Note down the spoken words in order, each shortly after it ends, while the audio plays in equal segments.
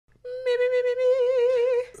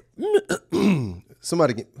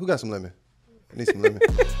Who got some lemon? I need some lemon.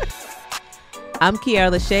 I'm Keaira,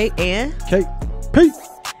 LaShae, and KP.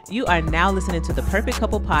 You are now listening to the Perfect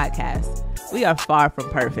Couple Podcast. We are far from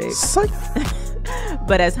perfect. Psych.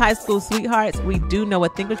 But as high school sweethearts, we do know a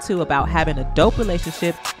thing or two about having a dope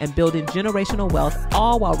relationship and building generational wealth,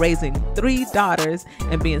 all while raising 3 daughters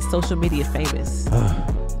and being social media famous.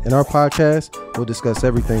 In our podcast, we'll discuss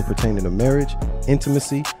everything pertaining to marriage,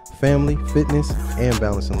 intimacy, family, fitness, and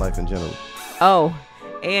balancing life in general. Oh,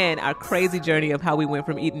 and our crazy journey of how we went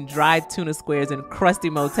from eating dried tuna squares in crusty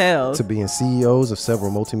motels to being CEOs of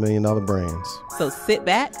several multi-million-dollar brands. So sit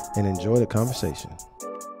back and enjoy the conversation.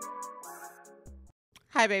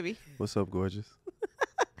 Hi, baby. What's up, gorgeous?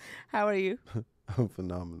 How are you? I'm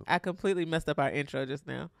phenomenal. I completely messed up our intro just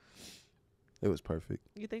now. It was perfect.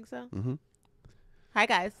 You think so? Mm-hmm. Hi,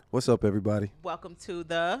 guys. What's up, everybody? Welcome to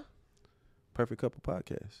the Perfect Couple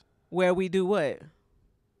Podcast. Where we do what?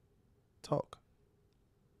 Talk.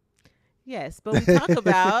 Yes, but we talk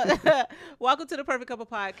about welcome to the Perfect Couple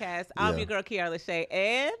Podcast. I'm your girl Keaira LaShae,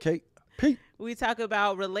 and KP. We talk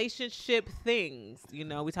about relationship things. You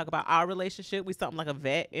know, we talk about our relationship. We something like a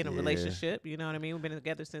vet in a relationship. You know what I mean? We've been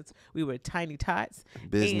together since we were tiny tots.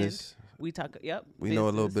 Business. And we talk. Yep. We know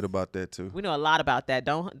a little bit about that too. We know a lot about that.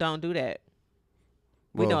 Don't do that.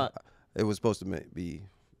 Well, we know it was supposed to be.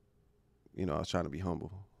 You know, I was trying to be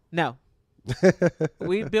humble. No.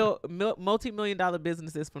 We built multi-million-dollar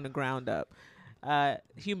businesses from the ground up.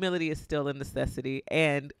 Humility is still a necessity,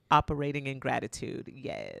 and operating in gratitude.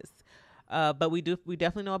 Yes. But we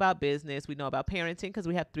definitely know about business. We know about parenting because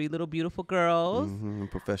we have 3 little beautiful girls. Mm-hmm.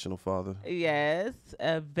 Professional father. Yes.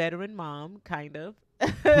 A veteran mom, kind of.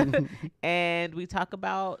 And we talk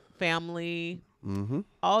about family. Mm-hmm.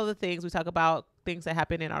 All the things. We talk about things that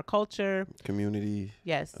happen in our culture. Community.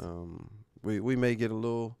 Yes. We may get a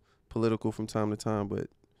little political from time to time, but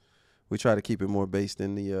we try to keep it more based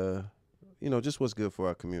in the, just what's good for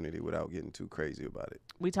our community without getting too crazy about it.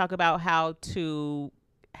 We talk about how to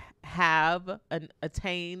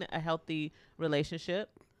attain a healthy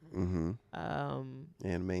relationship. Mm-hmm.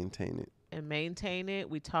 And maintain it.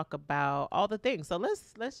 We talk about all the things. So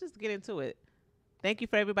let's just get into it. Thank you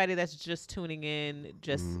for everybody that's just tuning in,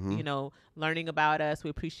 just, learning about us. We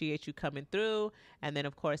appreciate you coming through. And then,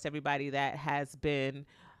 of course, everybody that has been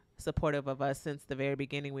supportive of us since the very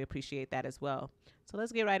beginning. We appreciate that as well. So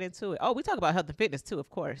let's get right into it. Oh, we talk about health and fitness too, of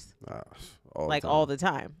course. All the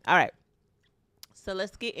time. All right. So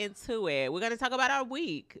let's get into it. We're going to talk about our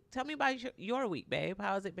week. Tell me about your week, babe.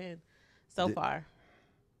 How has it been so far?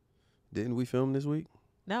 Didn't we film this week?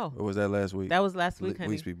 No. Or was that last week? That was last week, honey.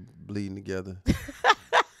 Weeks be bleeding together.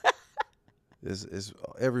 It's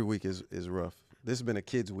every week is rough. This has been a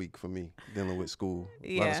kid's week for me, dealing with school.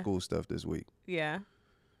 A lot of school stuff this week. Yeah.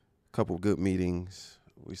 Couple good meetings.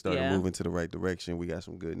 We started moving to the right direction. We got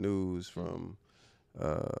some good news from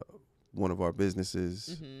one of our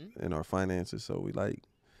businesses and our finances. So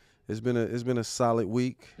it's been a solid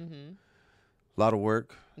week. A lot of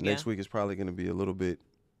work. Next week is probably going to be a little bit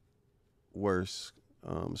worse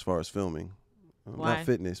as far as filming. Not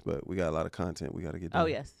fitness, but we got a lot of content we got to get done. Oh,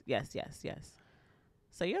 yes.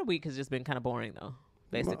 So your week has just been kind of boring, though,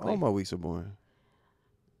 basically. All my weeks are boring.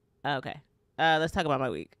 Okay. Let's talk about my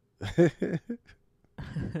week.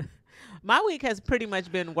 My week has pretty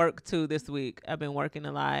much been work too this week. I've been working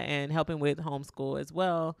a lot and helping with homeschool as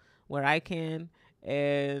well where I can.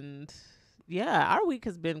 And our week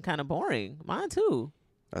has been kind of boring. Mine too.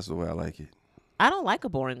 That's the way I like it. I don't like a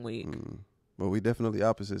boring week. But we definitely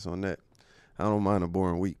opposites on that. I don't mind a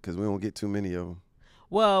boring week because we don't get too many of them.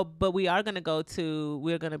 Well, but we're going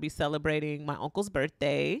to be celebrating my uncle's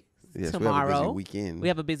birthday. Yes, tomorrow. We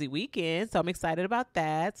have a busy weekend. So I'm excited about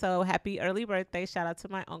that. So happy early birthday. Shout out to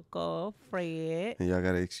my uncle, Fred. And y'all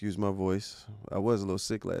got to excuse my voice. I was a little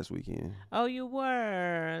sick last weekend. Oh, you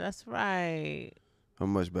were. That's right.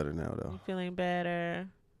 I'm much better now, though. You feeling better?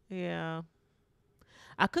 Yeah.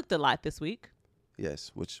 I cooked a lot this week.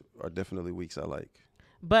 Yes, which are definitely weeks I like.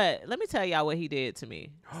 But let me tell y'all what he did to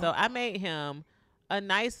me. So I made him a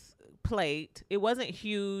nice plate. It wasn't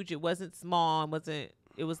huge. It wasn't small.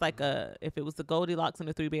 It was like if it was the Goldilocks and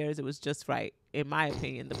the 3 Bears, it was just right, in my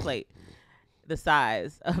opinion, the plate, the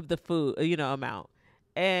size of the food, amount.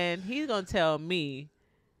 And he's going to tell me,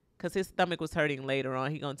 because his stomach was hurting later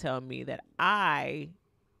on, he's going to tell me that I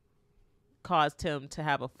caused him to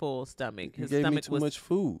have a full stomach. His stomach me too was much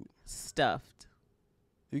food. Stuffed.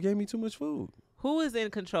 You gave me too much food. Who is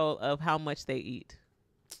in control of how much they eat?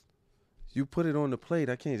 You put it on the plate.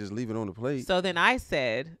 I can't just leave it on the plate. So then I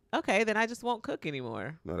said, okay, then I just won't cook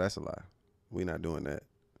anymore. No, that's a lie. We're not doing that.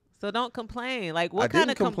 So don't complain. Like, what kind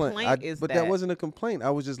of complaint is that? But that wasn't a complaint.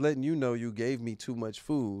 I was just letting you know you gave me too much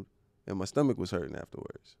food and my stomach was hurting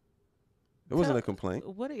afterwards. It wasn't a complaint.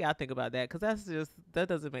 What do y'all think about that? Because that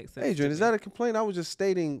doesn't make sense. Adrian, is that a complaint? I was just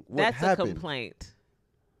stating what happened. That's a complaint.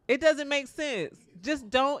 It doesn't make sense. Just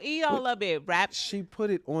don't eat all of it. She put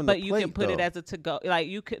it on the plate, but you can put it as a to-go. Like,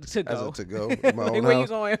 you could to-go. As a to-go in my own where house? you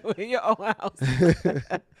going? In your own house.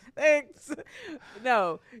 Thanks.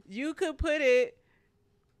 No, you could put it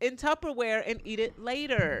in Tupperware and eat it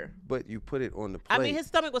later. But you put it on the plate. I mean, his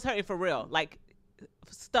stomach was hurting for real. Like,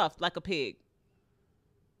 stuffed like a pig.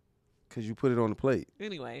 Because you put it on the plate.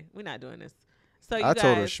 Anyway, we're not doing this. So I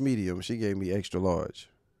told her medium. She gave me extra large.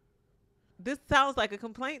 This sounds like a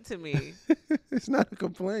complaint to me. It's not a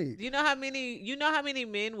complaint. You know how many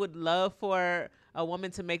men would love for a woman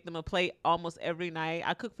to make them a plate almost every night?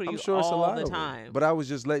 I cook for you all the time. But I was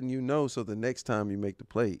just letting you know so the next time you make the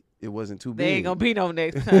plate, it wasn't too big. There ain't gonna be no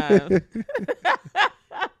next time.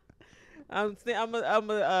 I'm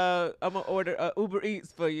gonna order Uber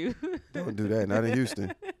Eats for you. Don't do that. Not in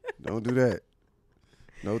Houston. Don't do that.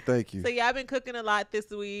 No, thank you. So yeah, I've been cooking a lot this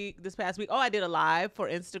past week. Oh, I did a live for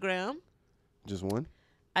Instagram. Just one?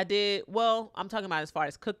 I did. Well, I'm talking about as far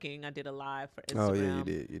as cooking. I did a live for Instagram. Oh yeah, you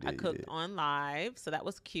did. I cooked on live, so that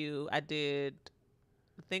was cute. I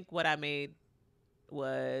think what I made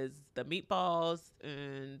was the meatballs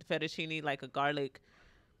and fettuccine, like a garlic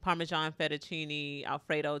Parmesan fettuccine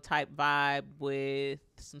Alfredo type vibe with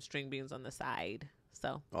some string beans on the side.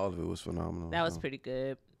 So all of it was phenomenal. That was pretty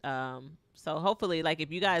good. So hopefully, like,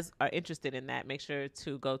 if you guys are interested in that, make sure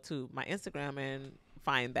to go to my Instagram and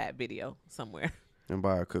find that video somewhere. And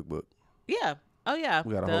buy our cookbook. Yeah. Oh, yeah.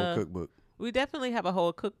 We got a whole cookbook. We definitely have a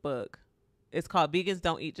whole cookbook. It's called Vegans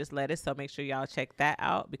Don't Eat Just Lettuce. So make sure y'all check that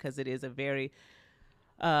out because it is a very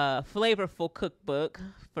flavorful cookbook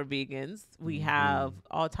for vegans. We have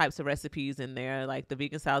all types of recipes in there, like the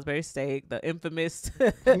vegan Salisbury steak, the infamous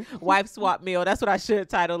wife swap meal. That's what I should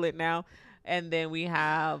title it now. And then we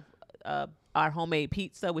have our homemade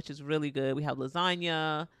pizza, which is really good. We have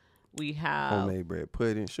lasagna. We have homemade bread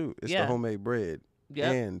pudding. Shoot, it's the homemade bread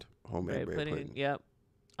and homemade bread pudding. Yep.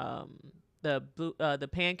 The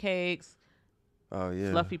pancakes. Oh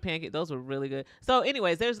yeah, fluffy pancake. Those were really good. So,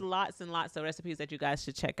 anyways, there's lots and lots of recipes that you guys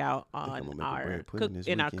should check out on our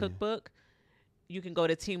cookbook. You can go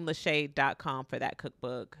to teamlashae.com for that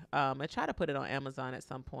cookbook. I try to put it on Amazon at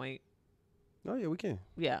some point. Oh yeah, we can.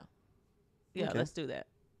 Yeah, let's do that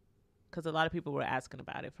because a lot of people were asking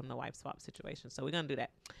about it from the wife swap situation. So we're gonna do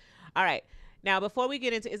that. All right. Now, before we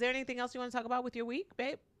get into, is there anything else you want to talk about with your week,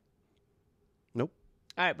 babe? Nope.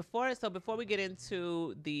 All right, before we get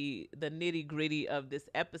into the nitty gritty of this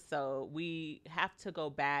episode, we have to go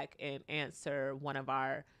back and answer one of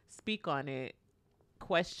our Speak On It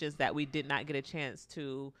questions that we did not get a chance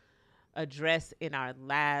to address in our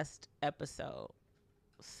last episode.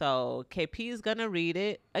 So KP is gonna read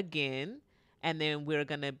it again, and then we're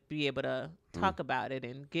gonna be able to talk about it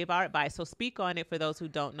and give our advice. So Speak On It, for those who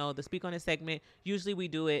don't know, the Speak On It segment, usually we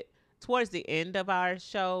do it towards the end of our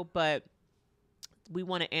show, but we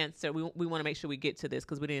want to answer. We want to make sure we get to this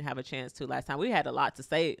because we didn't have a chance to last time. We had a lot to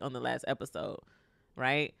say on the last episode,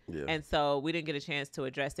 right? Yeah. And so we didn't get a chance to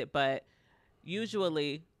address it. But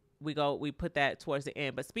usually we put that towards the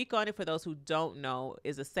end. But Speak On It, for those who don't know,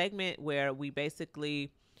 is a segment where we basically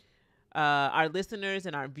our listeners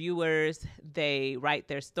and our viewers, they write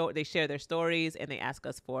their story, they share their stories, and they ask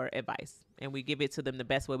us for advice, and we give it to them the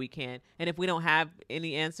best way we can. And if we don't have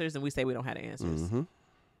any answers, then we say we don't have the answers. Mm-hmm.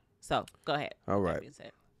 So go ahead. All right.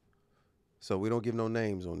 So we don't give no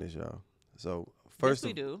names on this, y'all. So first, yes,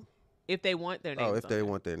 we do. If they want their name. Oh, if they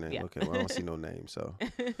want their name. Yeah. Okay. Well, I don't see no name. So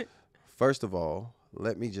first of all,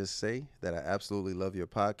 let me just say that I absolutely love your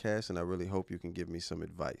podcast, and I really hope you can give me some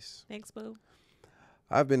advice. Thanks, boo.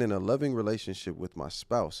 I've been in a loving relationship with my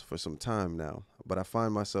spouse for some time now, but I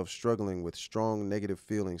find myself struggling with strong negative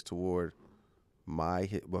feelings toward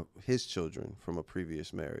his children from a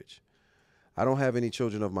previous marriage. I don't have any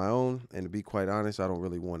children of my own, and to be quite honest, I don't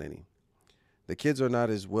really want any. The kids are not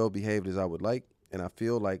as well behaved as I would like, and I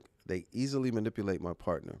feel like they easily manipulate my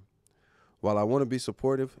partner. While I want to be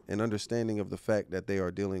supportive and understanding of the fact that they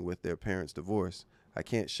are dealing with their parents' divorce, I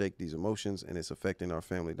can't shake these emotions, and it's affecting our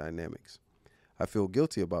family dynamics. I feel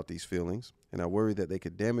guilty about these feelings, and I worry that they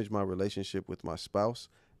could damage my relationship with my spouse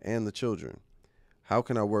and the children. How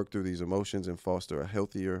can I work through these emotions and foster a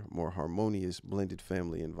healthier, more harmonious, blended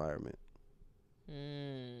family environment?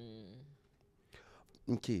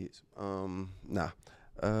 Kids.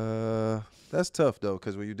 That's tough though,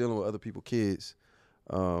 because when you're dealing with other people's kids,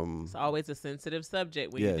 It's always a sensitive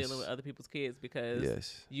subject when you're dealing with other people's kids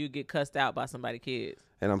because you get cussed out by somebody's kids.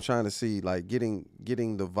 And I'm trying to see, like, getting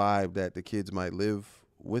the vibe that the kids might live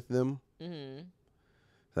with them. Mm-hmm.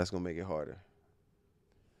 That's gonna make it harder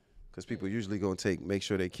because people usually gonna make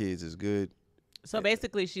sure their kids is good. So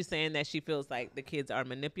basically, she's saying that she feels like the kids are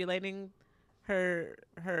manipulating her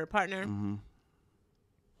partner. Mm-hmm.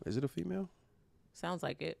 Is it a female? Sounds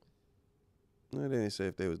like it. No, they didn't say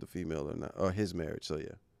if they was the female or not, or his marriage. So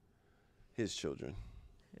yeah, his children.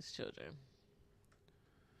 His children.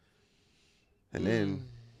 And then,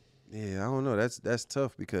 I don't know. That's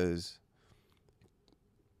tough because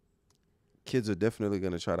kids are definitely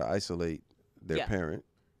gonna try to isolate their parent.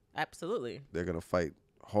 Absolutely. They're gonna fight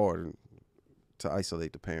hard to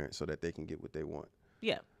isolate the parent so that they can get what they want.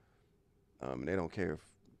 Yeah. And they don't care if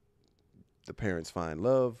the parents find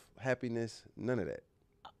love, happiness, none of that.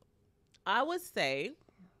 I would say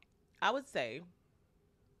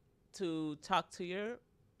to talk to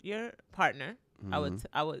your partner. Mm-hmm.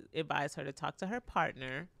 I would advise her to talk to her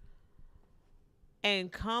partner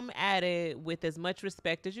and come at it with as much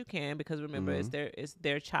respect as you can, because remember, it's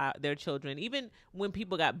their children. Even when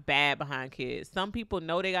people got bad behind kids, some people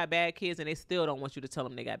know they got bad kids and they still don't want you to tell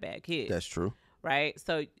them they got bad kids. That's true. Right?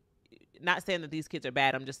 So not saying that these kids are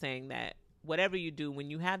bad. I'm just saying that whatever you do,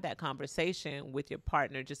 when you have that conversation with your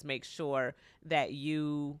partner, just make sure that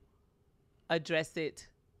you address it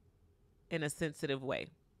in a sensitive way.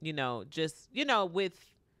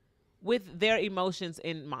 With their emotions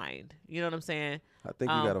in mind. You know what I'm saying? I think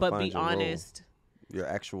you got to find be honest. Your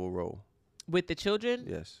actual role. With the children?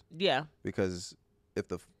 Yes. Yeah. Because if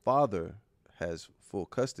the father has full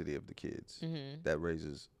custody of the kids, that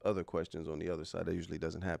raises other questions on the other side. That usually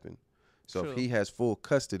doesn't happen. So if he has full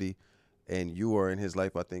custody and you are in his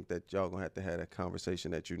life, I think that y'all going to have a conversation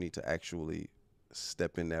that you need to actually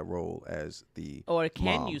step in that role as the Or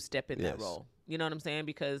can mom. You step in that role? You know what I'm saying?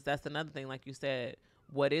 Because that's another thing, like you said.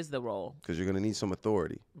 What is the role? Because you're going to need some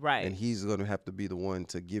authority. Right. And he's going to have to be the one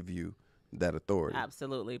to give you that authority.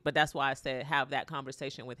 Absolutely. But that's why I said have that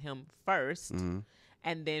conversation with him first and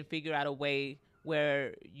then figure out a way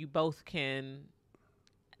where you both can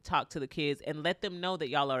talk to the kids and let them know that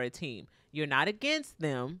y'all are a team. You're not against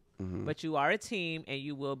them, but you are a team and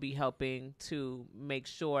you will be helping to make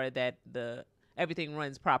sure that everything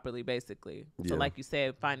runs properly, basically. So like you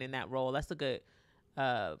said, finding that role, that's a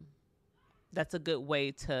good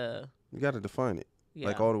way to. You got to define it,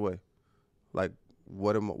 like all the way. Like,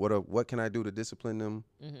 what can I do to discipline them?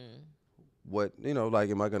 What like,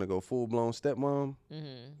 am I gonna go full blown stepmom,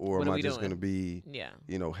 or am I just gonna be,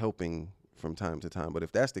 helping from time to time? But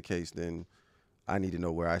if that's the case, then I need to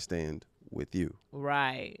know where I stand with you.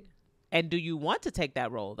 Right. And do you want to take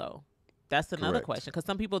that role though? That's another question, because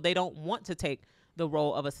some people, they don't want to take the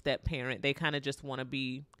role of a step parent. They kind of just want to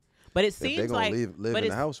be. But it seems like live in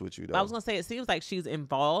the house with you, though. I was gonna say, it seems like she's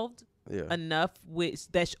involved enough with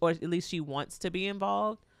that, or at least she wants to be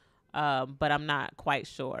involved. But I'm not quite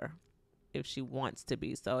sure if she wants to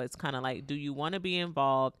be. So it's kind of like, do you want to be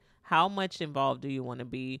involved? How much involved do you want to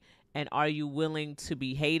be? And are you willing to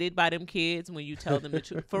be hated by them kids when you tell them the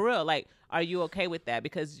truth? For real, like, are you okay with that?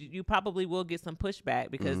 Because you probably will get some pushback,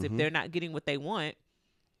 because if they're not getting what they want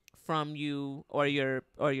from you or your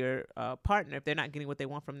partner, if they're not getting what they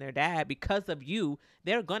want from their dad because of you,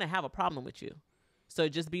 they're gonna have a problem with you. So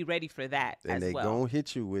just be ready for that. And they gonna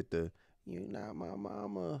hit you with the "you're not my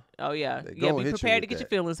mama." Oh yeah, be prepared to get your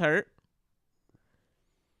feelings hurt.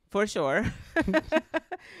 For sure.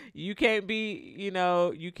 You can't be, you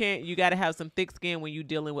got to have some thick skin when you're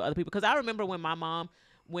dealing with other people. Because I remember when my mom,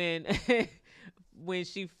 when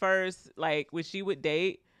she first, like, when she would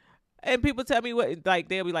date, and people tell me what, like,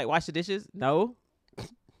 they'll be like, wash the dishes. No, I'm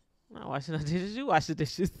not washing the dishes. You wash the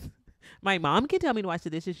dishes. My mom can tell me to wash the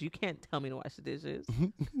dishes. You can't tell me to wash the dishes.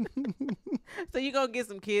 So you're going to get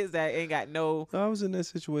some kids that ain't got no. I was in that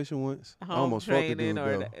situation once. I almost fought the dude,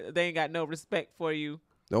 or they ain't got no respect for you.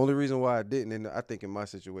 The only reason why I didn't, and I think in my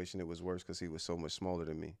situation it was worse because he was so much smaller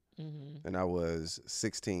than me. And I was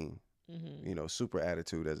 16, super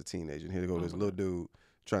attitude as a teenager. And here go this little dude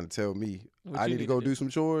trying to tell me I need to go do some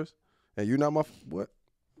chores. And you're not what?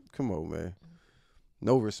 Come on, man.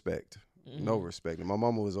 No respect. No respect. And my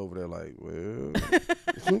mama was over there like, well.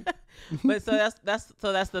 But so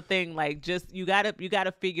that's the thing. Like, just you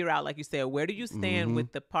gotta figure out, like you said, where do you stand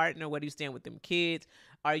with the partner? Where do you stand with them kids?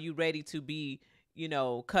 Are you ready to be,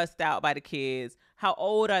 cussed out by the kids? How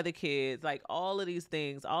old are the kids? Like, all of these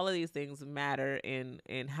things matter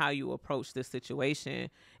in how you approach this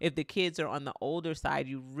situation. If the kids are on the older side,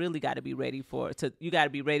 you really got to be ready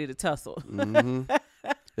to tussle.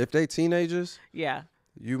 If they teenagers,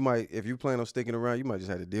 you might, if you plan on sticking around, you might just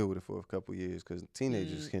have to deal with it for a couple years because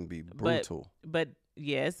teenagers can be brutal. But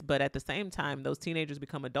yes, but at the same time, those teenagers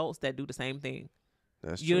become adults that do the same thing.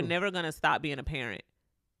 That's You're true. never going to stop being a parent.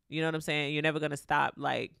 You know what I'm saying? You're never going to stop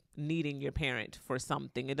like needing your parent for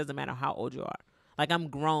something. It doesn't matter how old you are. Like I'm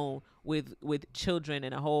grown with children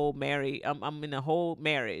and a whole I'm in a whole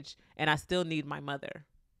marriage and I still need my mother.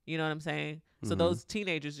 You know what I'm saying? So those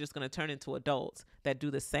teenagers are just going to turn into adults that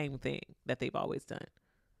do the same thing that they've always done.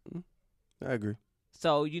 I agree.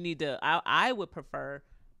 So you need to, I would prefer,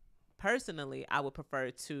 personally, I would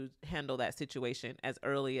prefer to handle that situation as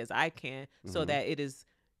early as I can so that it is,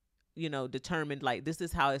 you know, determined like this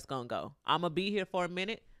is how it's going to go. I'm going to be here for a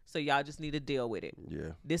minute. So y'all just need to deal with it.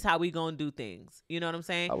 Yeah. This how we going to do things. You know what I'm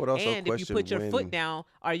saying? I would also and if you put your foot down,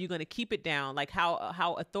 are you going to keep it down? Like how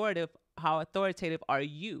authoritative are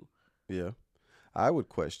you? Yeah. I would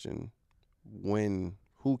question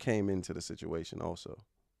who came into the situation also.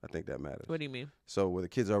 I think that matters. What do you mean? So were the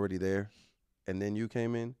kids already there and then you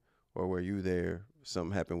came in, or were you there,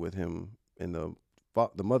 something happened with him and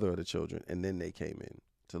the mother of the children and then they came in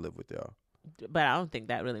to live with y'all? But I don't think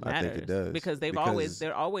that really matters. I think it does. Because they've always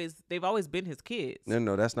been his kids.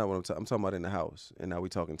 No, that's not what I'm talking about in the house. And now we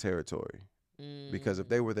talking territory. Because if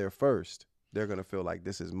they were there first, they're going to feel like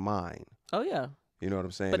this is mine. Oh yeah. You know what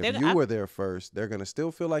I'm saying? If you were there first, they're going to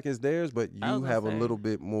still feel like it's theirs, but you have a little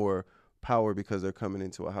bit more power because they're coming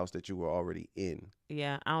into a house that you were already in.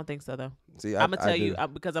 Yeah, I don't think so though. See, I'm gonna tell you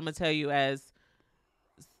because I'm gonna tell you as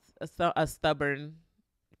a stubborn,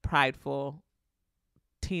 prideful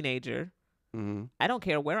teenager. I don't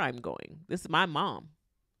care where I'm going. This is my mom,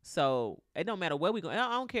 so it don't matter where we go. I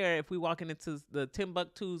don't care if we walking into the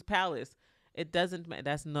Timbuktu's palace. It doesn't matter.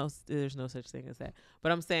 There's no such thing as that.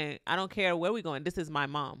 But I'm saying I don't care where we going. This is my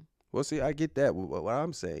mom. Well, see, I get that. What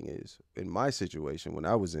I'm saying is, in my situation, when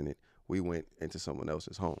I was in it, we went into someone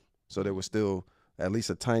else's home. So there was still at least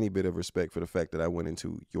a tiny bit of respect for the fact that I went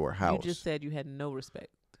into your house. You just said you had no respect.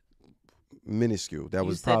 Minuscule. That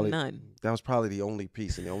was probably none. That was probably the only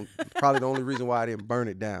piece, and probably the only reason why I didn't burn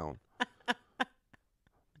it down.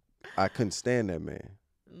 I couldn't stand that man.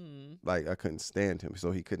 Like I couldn't stand him,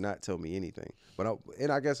 so he could not tell me anything. But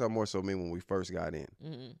I guess I more so mean when we first got in,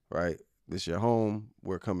 right? This your home.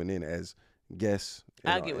 We're coming in as guests.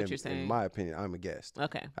 I get what you're saying. In my opinion, I'm a guest.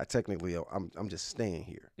 Okay. I technically, I'm just staying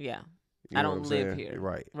here. Yeah. I don't live here.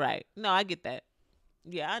 Right. Right. No, I get that.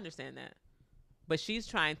 Yeah, I understand that. But she's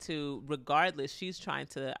trying to, regardless,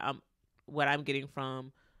 what I'm getting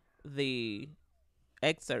from the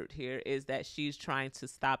excerpt here is that she's trying to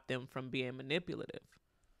stop them from being manipulative.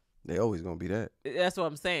 They always gonna be that. That's what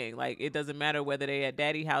I'm saying. Like, it doesn't matter whether they at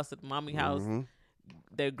daddy house, at mommy house,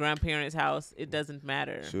 their grandparents' house. It doesn't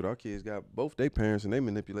matter. Shoot, our kids got both their parents and they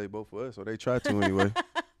manipulate both of us, or they try to anyway.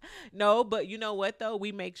 No, but you know what though?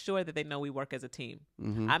 We make sure that they know we work as a team.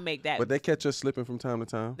 I make that. But they catch us slipping from time to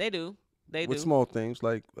time. They do. With small things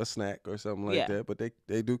like a snack or something like that. But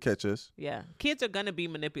they do catch us. Yeah. Kids are going to be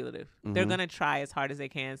manipulative. They're going to try as hard as they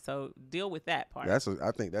can. So deal with that part.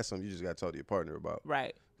 I think that's something you just got to talk to your partner about.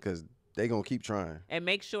 Right. Because they going to keep trying. And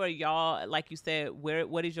make sure y'all, like you said,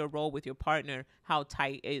 what is your role with your partner? How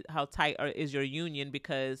tight is your union?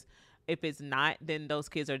 Because if it's not, then those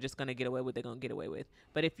kids are just going to get away with what they're going to get away with.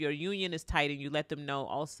 But if your union is tight and you let them know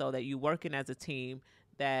also that you're working as a team,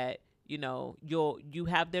 that you know, you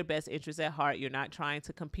have their best interests at heart. You're not trying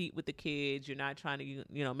to compete with the kids. You're not trying to, you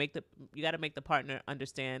got to make the partner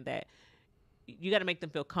understand that you got to make them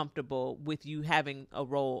feel comfortable with you having a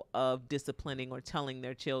role of disciplining or telling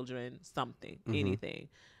their children something, anything.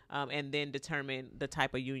 And then determine the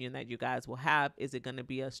type of union that you guys will have. Is it going to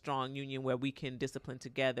be a strong union where we can discipline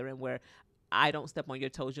together and where I don't step on your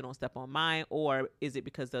toes, you don't step on mine? Or is it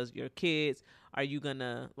because those are your kids? Are you going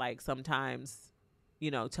to like sometimes,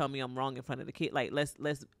 tell me I'm wrong in front of the kid? Like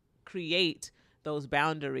let's create those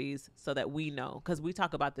boundaries so that we know. Because we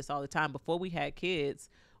talk about this all the time. Before we had kids,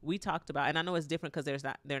 we talked about, and I know it's different because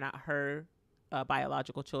they're not her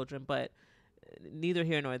biological children, but neither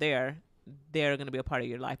here nor there. They're going to be a part of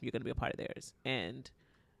your life. You're going to be a part of theirs. And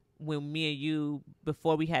when me and you,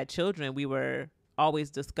 before we had children, we were always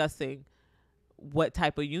discussing what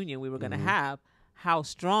type of union we were going to have. How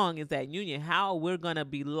strong is that union? How we're going to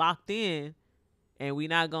be locked in, and we're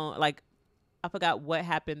not going, like, I forgot what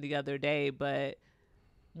happened the other day, but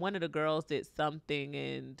one of the girls did something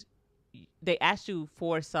and they asked you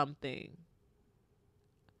for something.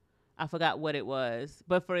 I forgot what it was.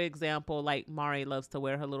 But for example, like Mari loves to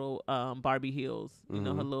wear her little Barbie heels, her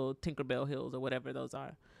little Tinkerbell heels or whatever those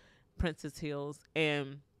are, princess heels.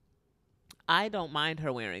 And I don't mind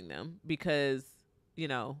her wearing them because you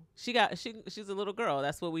know, she's a little girl.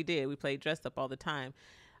 That's what we did. We played dressed up all the time.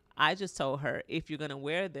 I just told her, if you're gonna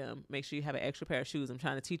wear them, make sure you have an extra pair of shoes. I'm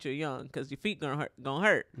trying to teach her young, because your feet gonna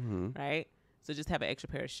hurt, right? So just have an extra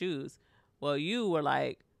pair of shoes. Well, you were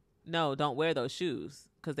like, no, don't wear those shoes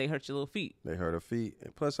because they hurt your little feet. They hurt her feet.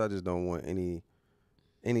 And plus, I just don't want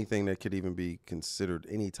anything that could even be considered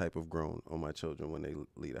any type of grown on my children when they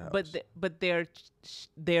leave the house. But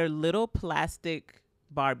they're little plastic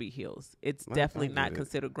Barbie heels. It's definitely not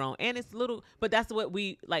considered grown, and it's little. But that's what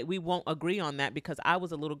we like. We won't agree on that because I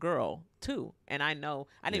was a little girl too, and I know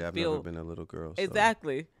I didn't I've feel never been a little girl. So.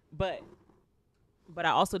 Exactly, but I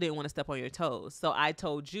also didn't want to step on your toes, so I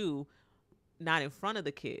told you. Not in front of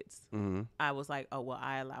the kids. I was like, oh, well,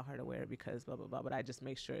 I allow her to wear it because blah, blah, blah. But I just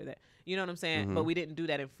make sure that, you know what I'm saying? But we didn't do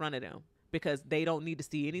that in front of them because they don't need to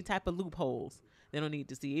see any type of loopholes. They don't need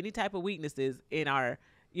to see any type of weaknesses in our,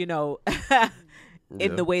 you know,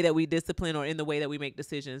 in the way that we discipline or in the way that we make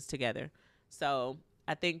decisions together. So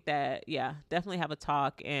I think that, yeah, definitely have a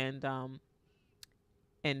talk and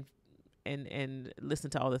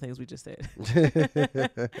listen to all the things we just said.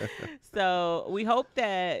 So we hope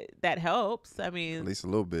that helps. I mean, at least a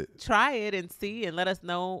little bit. Try it and see, and let us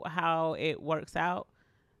know how it works out.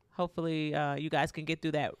 Hopefully, you guys can get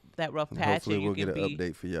through that rough patch. Hopefully, we'll get an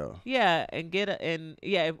update for y'all. Yeah, and and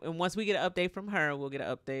once we get an update from her, we'll get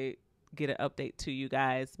an update to you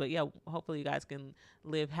guys. But yeah, hopefully, you guys can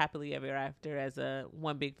live happily ever after as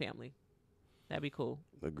one big family. That'd be cool.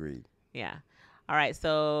 Agreed. Yeah. All right,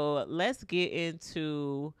 so let's get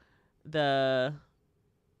into the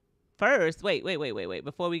first. Wait.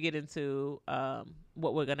 Before we get into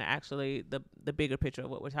what we're gonna actually the bigger picture of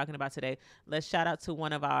what we're talking about today, let's shout out to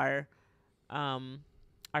one of our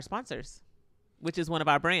sponsors, which is one of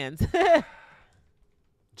our brands.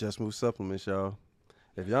 Just Move Supplements, y'all.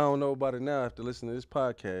 If y'all don't know about it now after listening to this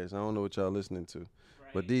podcast, I don't know what y'all listening to,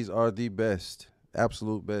 but these are the best,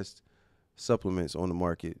 absolute best supplements on the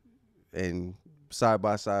market, and side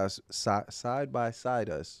by side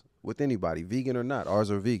us with anybody, vegan or not.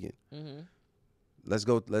 Ours are vegan. Let's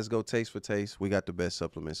go taste for taste. We got the best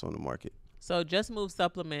supplements on the market. So Just Move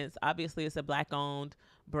Supplements, obviously it's a Black-owned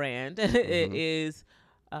brand. It is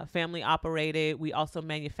family operated. We also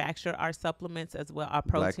manufacture our supplements as well, our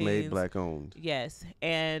proteins. Black made, Black owned. Yes,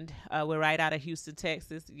 and we're right out of Houston,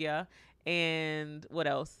 Texas. Yeah, and what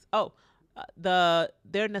else? Oh. They're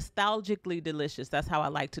nostalgically delicious. That's how I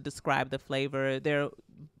like to describe the flavor.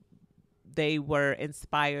 They were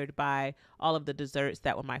inspired by all of the desserts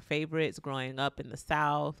that were my favorites growing up in the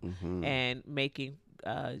South, and making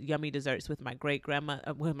yummy desserts with my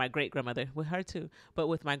great-grandmother, with her too, but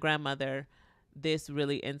with my grandmother. That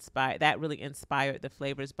really inspired the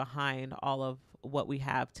flavors behind all of what we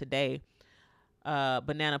have today.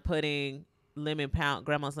 Banana pudding,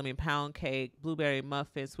 grandma's lemon pound cake, blueberry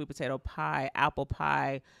muffin, sweet potato pie, apple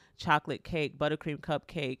pie, chocolate cake, buttercream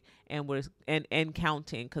cupcake, and we're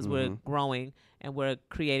counting because we're growing and we're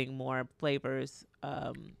creating more flavors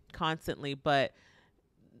constantly. But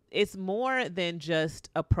it's more than just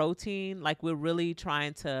a protein. Like, we're really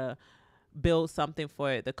trying to build something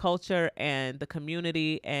for the culture and the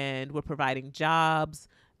community, and we're providing jobs.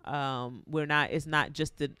 It's not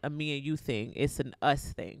just a me and you thing. It's an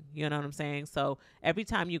us thing. You know what I'm saying? So every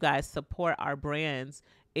time you guys support our brands,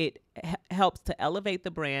 it helps to elevate the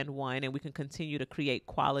brand, one, and we can continue to create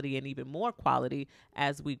quality and even more quality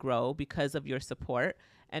as we grow because of your support.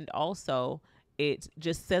 And also, it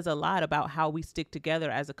just says a lot about how we stick together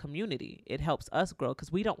as a community. It helps us grow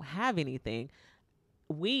because we don't have anything.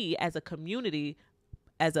 We as a community,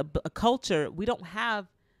 as a culture, we don't have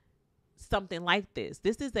something like this.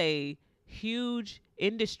 This is a huge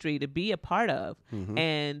industry to be a part of,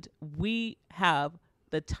 and we have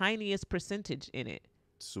the tiniest percentage in it.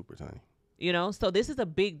 Super tiny. You know, so this is a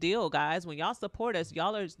big deal, guys. When y'all support us,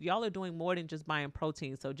 y'all are doing more than just buying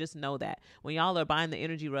protein. So just know that when y'all are buying the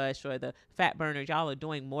Energy Rush or the Fat Burners, y'all are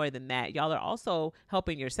doing more than that. Y'all are also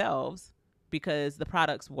helping yourselves because the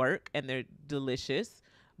products work and they're delicious.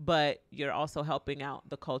 But you're also helping out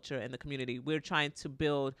the culture and the community. We are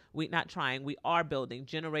building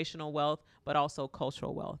generational wealth, but also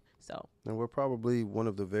cultural wealth. So, and we're probably one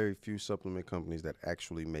of the very few supplement companies that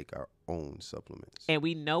actually make our own supplements. And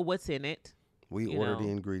we know what's in it. We order the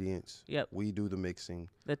ingredients. Yep. We do the mixing.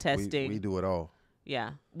 The testing. We do it all.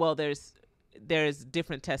 Yeah. Well, there's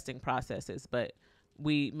different testing processes, but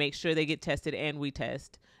we make sure they get tested and we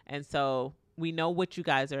test. And so we know what you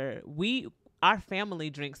guys are. Our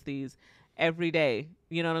family drinks these every day.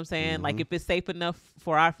 You know what I'm saying? Like, if it's safe enough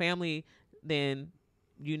for our family, then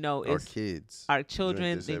it's our kids, our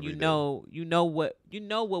children, then you know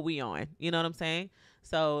what we on. You know what I'm saying?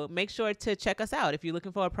 So make sure to check us out. If you're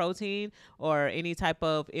looking for a protein or any type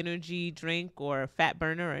of energy drink or fat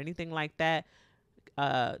burner or anything like that,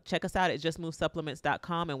 check us out at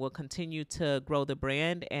justmovesupplements.com, and we'll continue to grow the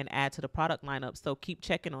brand and add to the product lineup. So keep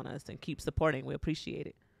checking on us and keep supporting. We appreciate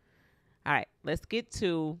it. All right, let's get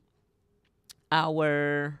to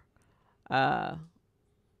our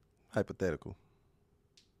hypothetical.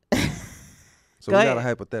 So we got a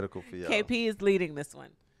hypothetical for y'all. KP is leading this one.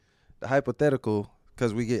 The hypothetical,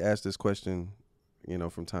 because we get asked this question,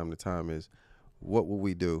 from time to time, is what would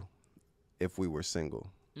we do if we were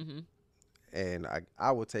single? Mm-hmm. And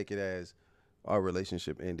I would take it as our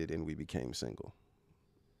relationship ended and we became single.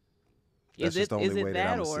 That's just the only way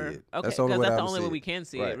that I'm going to see it. Okay, that's the only way we can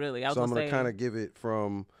see it, really. So I'm going to kind of give it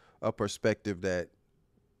from a perspective that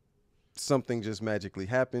something just magically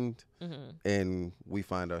happened, mm-hmm. and we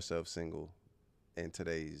find ourselves single in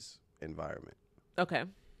today's environment. Okay.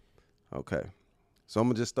 So I'm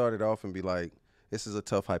going to just start it off and be like, this is a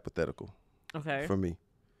tough hypothetical. Okay. For me.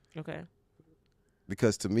 Okay.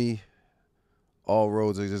 Because to me, all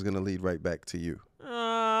roads are just going to lead right back to you.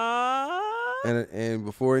 And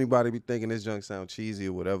before anybody be thinking this junk sound cheesy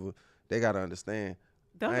or whatever, they got to understand.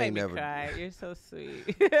 Don't make me cry. You're so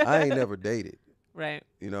sweet. I ain't never dated. Right.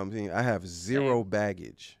 You know what I'm saying? I have zero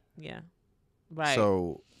baggage. Yeah. Right.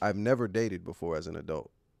 So I've never dated before as an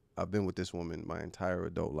adult. I've been with this woman my entire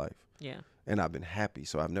adult life. Yeah. And I've been happy.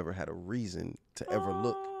 So I've never had a reason to ever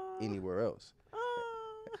look anywhere else.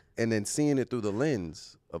 And then seeing it through the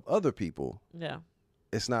lens of other people. Yeah.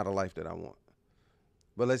 It's not a life that I want.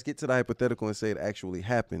 But let's get to the hypothetical and say it actually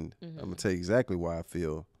happened. Mm-hmm. I'm going to tell you exactly why I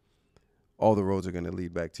feel all the roads are going to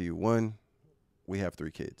lead back to you. One, we have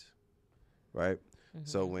 3 kids, right? Mm-hmm.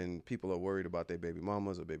 So when people are worried about their baby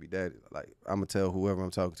mamas or baby daddy, like, I'm going to tell whoever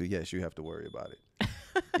I'm talking to, yes, you have to worry about it.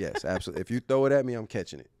 Yes, absolutely. If you throw it at me, I'm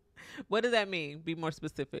catching it. What does that mean? Be more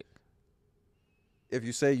specific. If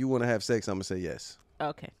you say you want to have sex, I'm going to say yes.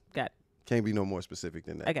 Okay, got it. Can't be no more specific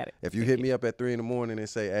than that. I got it. If you hit me up at 3 a.m. and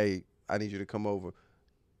say, hey, I need you to come over,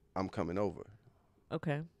 I'm coming over.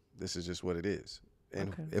 Okay. This is just what it is.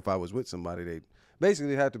 And if I was with somebody, they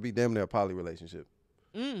basically have to be damn near a poly relationship.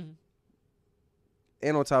 Mm.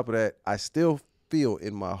 And on top of that, I still feel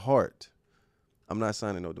in my heart, I'm not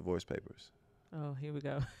signing no divorce papers. Oh, here we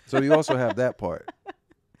go. So you also have that part.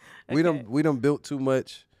 Okay. We done built too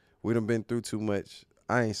much. We done been through too much.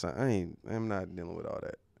 I'm not dealing with all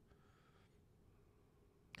that.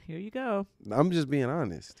 Here you go. I'm just being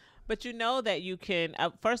honest. But you know that you can,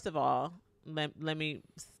 first of all, let me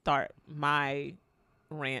start my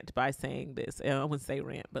rant by saying this. I wouldn't say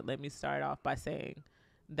rant, but let me start off by saying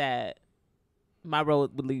that my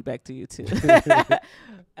road would lead back to you too.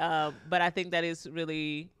 But I think that is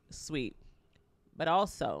really sweet. But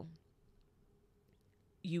also,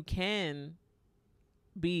 you can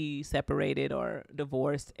be separated or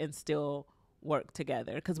divorced and still work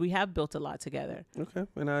together, because we have built a lot together. Okay,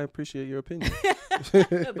 and I appreciate your opinion.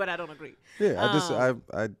 But I don't agree. Yeah,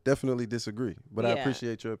 I definitely disagree, but I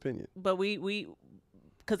appreciate your opinion. But we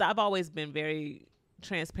because I've always been very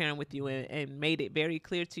transparent with you and made it very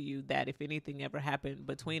clear to you that if anything ever happened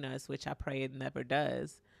between us, which I pray it never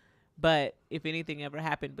does, but if anything ever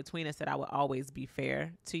happened between us, that I would always be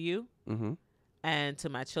fair to you, mm-hmm. and to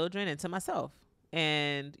my children and to myself.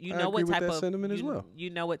 And you know what type of sentiment as well. You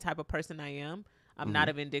know what type of person I am. I'm mm-hmm. not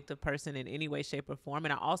a vindictive person in any way, shape, or form.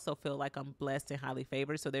 And I also feel like I'm blessed and highly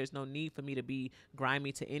favored. So there's no need for me to be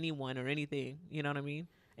grimy to anyone or anything. You know what I mean?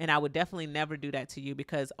 And I would definitely never do that to you,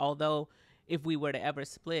 because although if we were to ever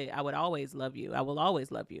split, I would always love you. I will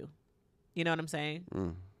always love you. You know what I'm saying?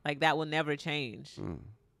 Mm. Like, that will never change. Mm.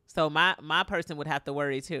 So my person would have to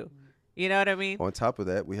worry too. You know what I mean? On top of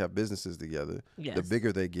that, we have businesses together. Yes. The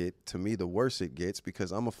bigger they get, to me, the worse it gets,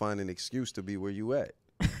 because I'm going to find an excuse to be where you at.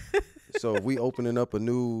 So if we opening up a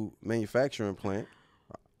new manufacturing plant,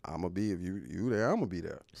 I'm going to be, if you there, I'm going to be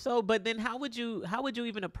there. So, but then how would you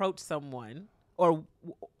even approach someone, or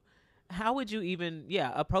how would you even,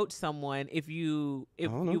 approach someone if you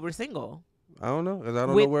were single? I don't know, because I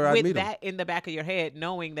don't know where I'd meet them. With that in the back of your head,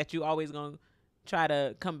 knowing that you always going to try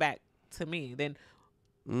to come back to me, then...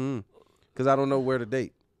 Because I don't know where to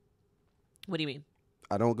date. What do you mean?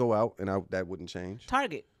 I don't go out, and that wouldn't change.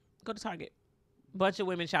 Target. Go to Target. Bunch of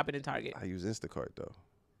women shopping in Target. I use Instacart, though.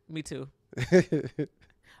 Me too.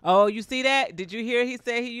 Oh, you see that? Did you hear he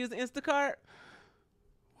said he used Instacart?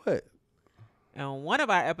 What? And on one of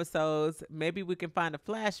our episodes, maybe we can find a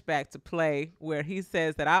flashback to play where he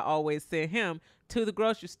says that I always send him to the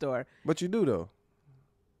grocery store. But you do, though.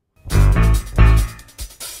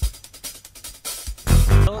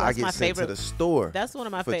 That's I get my sent favorite. To the store. That's one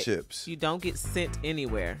of my favorites. You don't get sent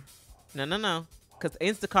anywhere. You don't get sent anywhere. No. Cause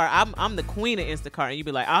Instacart, I'm the queen of Instacart, and you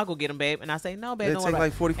be like, I'll go get them, babe, and I say, no, babe, It don't take worry.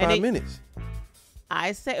 like 45 minutes.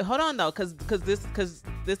 I say, hold on though, cause this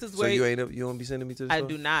is where you don't be sending me to the store? I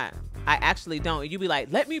do not. I actually don't. You be like,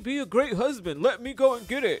 let me be a great husband. Let me go and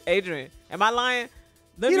get it, Adrian. Am I lying?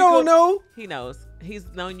 He don't know. He knows. He's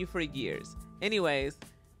known you for years. Anyways,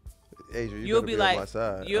 Adrian, you'll be like,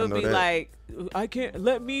 you'll be like, I can't.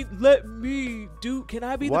 Let me do. Can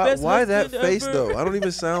I be the best? Why husband that face ever? though? I don't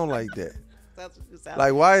even sound like that. That's what you sound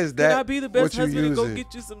Like, why is that? Can I be the best what husband you and go using?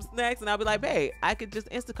 get you some snacks? And I'll be like, babe, I could just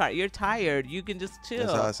Instacart. You're tired. You can just chill.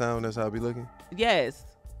 That's how I sound. That's how I be looking. Yes.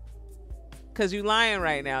 Cause you lying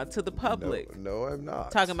right now to the public. No, I'm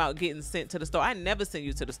not. Talking about getting sent to the store. I never send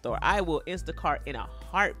you to the store. I will Instacart in a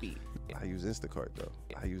heartbeat. I use Instacart though.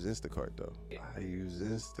 I use Instacart though.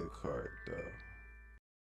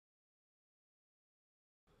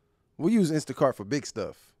 We use Instacart for big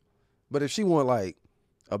stuff. But if she want like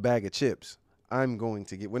a bag of chips, I'm going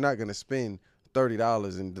to get. We're not going to spend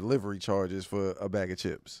 $30 in delivery charges for a bag of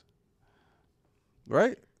chips.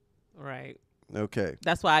 Right? Right. Okay.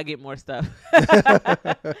 That's why I get more stuff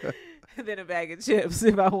than a bag of chips.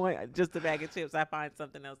 If I want just a bag of chips, I find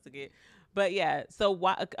something else to get. But yeah, so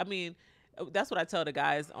why? I mean, that's what I tell the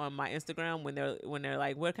guys on my Instagram when they're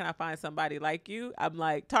like, "Where can I find somebody like you?" I'm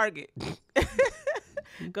like, Target.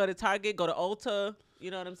 Go to Target. Go to Ulta.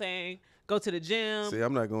 You know what I'm saying? Go to the gym. See,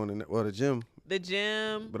 I'm not going to the gym. The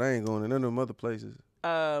gym. But I ain't going to none of them other places.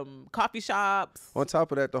 Coffee shops. On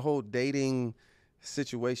top of that, the whole dating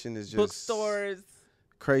situation is just bookstores.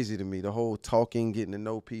 Crazy to me. The whole talking, getting to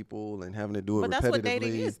know people, and having to do it repetitively. But that's what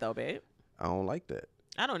dating is, though, babe. I don't like that.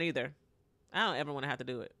 I don't either. I don't ever want to have to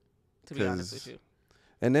do it, to be honest with you.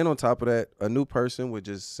 And then on top of that, a new person would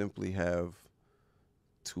just simply have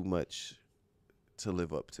too much to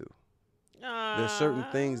live up to. There's certain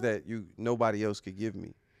things that nobody else could give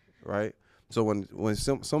me, right? So when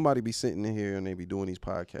somebody be sitting in here and they be doing these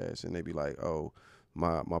podcasts and they be like, oh,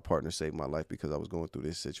 my partner saved my life because I was going through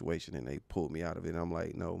this situation and they pulled me out of it. And I'm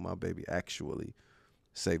like, no, my baby actually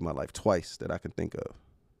saved my life twice that I can think of.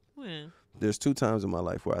 When? There's 2 times in my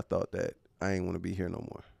life where I thought that I ain't want to be here no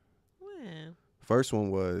more. When? First one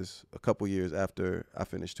was a couple years after I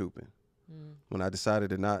finished hooping. When I decided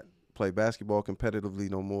to not play basketball competitively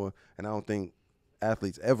no more. And I don't think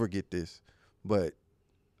athletes ever get this, but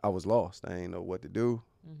I was lost. I didn't know what to do.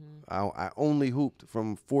 I only hooped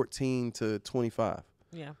from 14 to 25.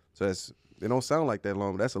 Yeah. So it don't sound like that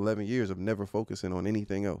long, but that's 11 years of never focusing on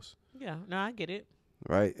anything else. Yeah. No, I get it.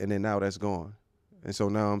 Right. And then now that's gone. And so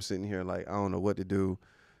now I'm sitting here like, I don't know what to do.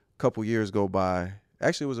 A couple years go by.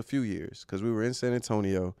 Actually, it was a few years because we were in San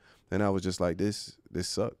Antonio and I was just like, this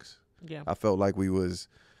sucks. Yeah. I felt like we was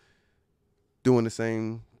doing the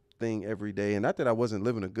same thing every day. And not that I wasn't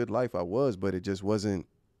living a good life, I was, but it just wasn't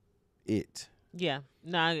it. Yeah.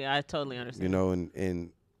 No, I totally understand. You know,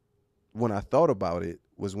 and when I thought about it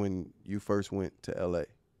was when you first went to LA.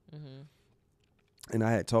 And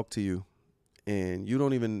I had talked to you and you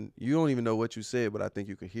don't even know what you said, but I think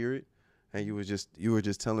you could hear it. And you were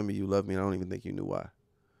just telling me you love me and I don't even think you knew why.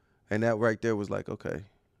 And that right there was like, okay,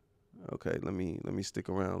 let me stick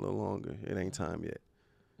around a little longer. It ain't time yet.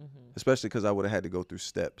 Especially because I would have had to go through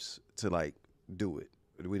steps to like do it.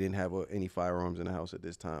 We didn't have any firearms in the house at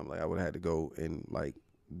this time. Like I would have had to go and like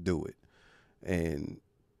do it. And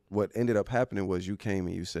what ended up happening was you came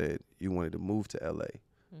and you said you wanted to move to LA.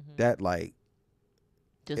 That like,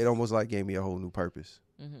 it almost like gave me a whole new purpose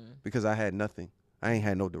because I had nothing. I ain't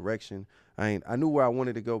had no direction. I knew where I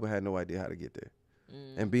wanted to go, but had no idea how to get there.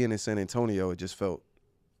 And being in San Antonio, it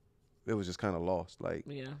was just kind of lost. Like,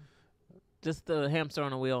 yeah. Just the hamster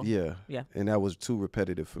on a wheel. Yeah. Yeah. And that was too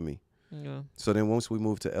repetitive for me. Yeah. So then once we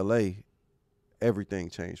moved to LA, everything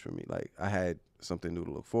changed for me. Like I had something new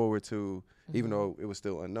to look forward to, even though it was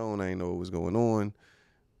still unknown. I didn't know what was going on,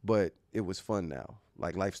 but it was fun now.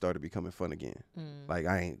 Like life started becoming fun again. Like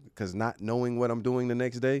because not knowing what I'm doing the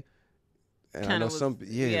next day, and kinda I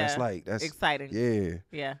know that's exciting.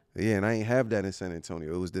 Yeah. And I ain't have that in San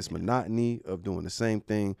Antonio. It was this monotony of doing the same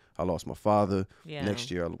thing. I lost my father. Yeah.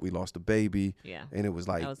 Next year we lost a baby. Yeah. And it was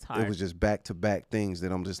like it was just back to back things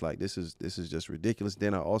that I'm just like, this is just ridiculous.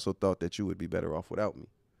 Then I also thought that you would be better off without me.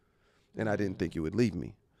 And I didn't think you would leave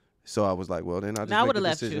me. So I was like, well, then I'll just make the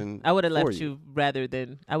decision. I would have left you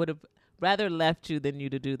I would have rather left you than you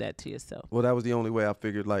to do that to yourself. Well, that was the only way I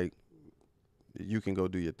figured like you can go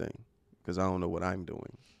do your thing. Because I don't know what I'm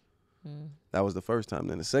doing. That was the first time.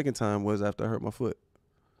 Then the second time was after I hurt my foot.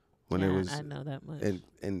 When it was, I know that much.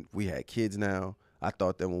 And we had kids now. I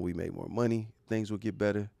thought that when we made more money, things would get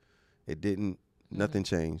better. It didn't. Nothing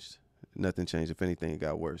changed. Nothing changed. If anything, it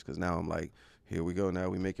got worse. Because now I'm like, here we go. Now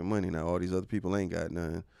we making money. Now all these other people ain't got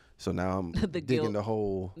none. So now I'm digging guilt. the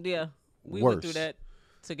hole. Yeah, we worse. went through that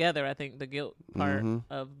together. I think the guilt part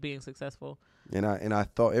of being successful. And I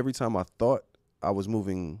thought every time I thought I was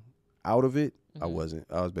moving out of it, I wasn't.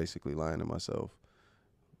 I was basically lying to myself.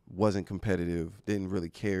 Wasn't competitive. Didn't really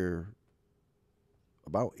care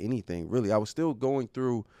about anything really. I was still going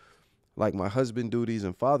through like my husband duties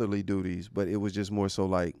and fatherly duties, but it was just more so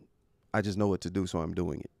like I just know what to do, so I'm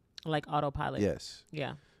doing it. Like autopilot. Yes.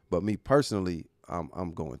 Yeah. But me personally,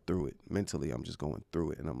 I'm going through it. Mentally, I'm just going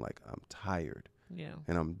through it, and I'm like, I'm tired. Yeah.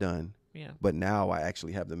 And I'm done. Yeah. But now I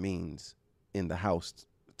actually have the means in the house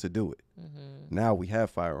to do it. Mm-hmm. Now we have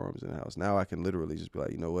firearms in the house. Now I can literally just be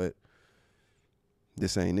like, you know what?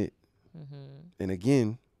 This ain't it. Mm-hmm. And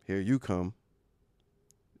again, here you come.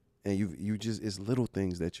 And you just, it's little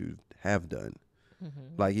things that you have done.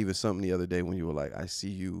 Mm-hmm. Like even something the other day when you were like, I see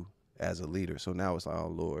you as a leader. So now it's like, oh,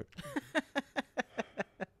 Lord.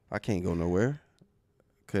 I can't go nowhere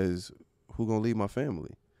because who going to lead my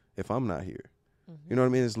family if I'm not here? Mm-hmm. You know what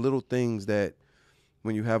I mean? It's little things that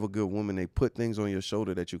when you have a good woman, they put things on your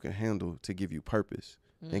shoulder that you can handle to give you purpose.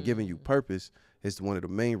 And giving you purpose is one of the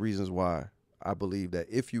main reasons why I believe that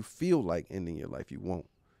if you feel like ending your life, you won't,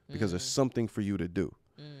 because there's something for you to do.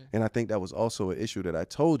 And I think that was also an issue that I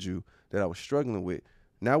told you that I was struggling with.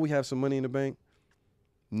 Now we have some money in the bank.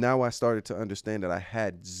 Now I started to understand that I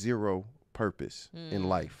had zero purpose in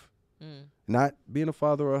life. Not being a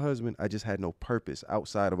father or a husband, I just had no purpose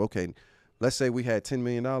outside of, okay, let's say we had $10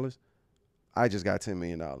 million. I just got $10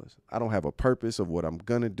 million. I don't have a purpose of what I'm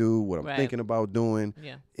going to do, what I'm thinking about doing,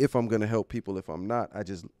 if I'm going to help people, if I'm not.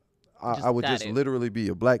 I would just literally be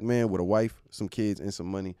a black man with a wife, some kids, and some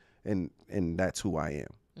money, and that's who I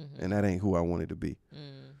am. And that ain't who I wanted to be.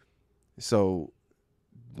 So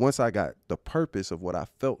once I got the purpose of what I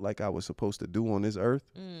felt like I was supposed to do on this earth,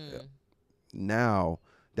 now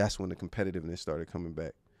that's when the competitiveness started coming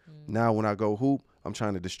back. Now when I go hoop, I'm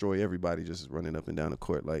trying to destroy everybody just running up and down the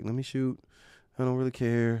court like, let me shoot. I don't really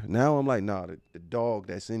care. Now I'm like, nah, the dog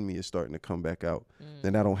that's in me is starting to come back out.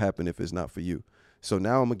 And that don't happen if it's not for you. So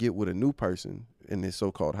now I'm going to get with a new person in this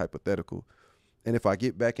so-called hypothetical. And if I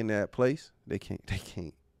get back in that place, they can't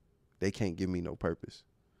give me no purpose.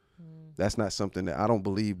 That's not something that I don't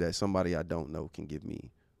believe that somebody I don't know can give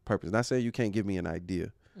me purpose. Not saying you can't give me an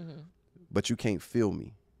idea, but you can't feel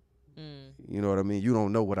me. You know what I mean? You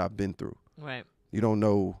don't know what I've been through. Right. You don't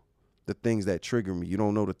know the things that trigger me. You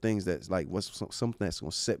don't know the things that's like what's something that's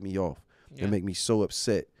going to set me off and make me so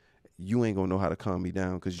upset. You ain't going to know how to calm me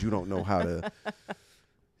down because you don't know how to,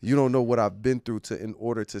 you don't know what I've been through in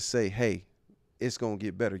order to say, hey, it's going to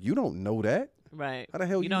get better. You don't know that. Right. How the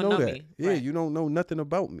hell you don't know that? Me. Yeah, right. You don't know nothing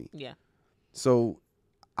about me. Yeah. So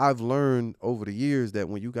I've learned over the years that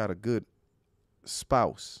when you got a good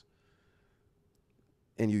spouse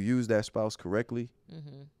and you use that spouse correctly,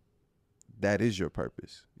 that is your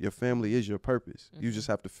purpose. Your family is your purpose. You just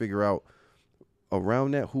have to figure out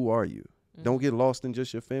around that, who are you? Don't get lost in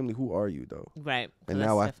just your family. Who are you, though? Right. And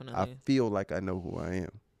now I feel like I know who I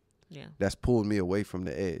am. Yeah. That's pulled me away from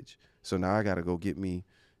the edge. So now I got to go get me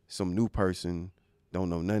some new person, don't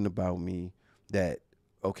know nothing about me, that,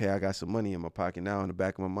 okay, I got some money in my pocket now in the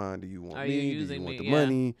back of my mind. Do you want me? Do you want the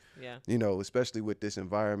money? Yeah. You know, especially with this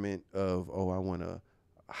environment of, oh, I want a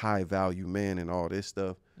high value man and all this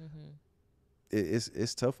stuff.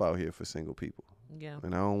 It's tough out here for single people. Yeah.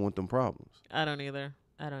 And I don't want them problems. I don't either.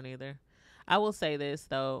 I will say this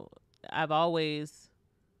though. I've always,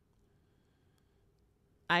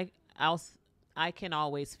 I can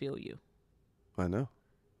always feel you. I know.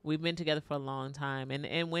 We've been together for a long time,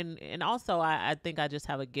 and also I think I just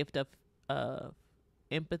have a gift of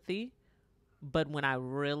empathy. But when I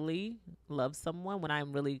really love someone, when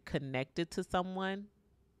I'm really connected to someone,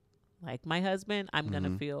 like my husband, I'm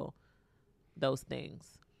gonna feel those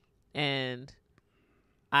things, and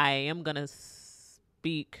I am gonna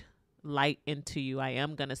speak light into you. I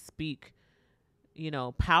am gonna speak,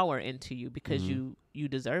 power into you because you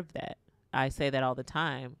deserve that. I say that all the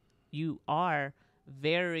time. You are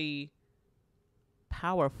very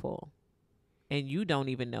powerful and you don't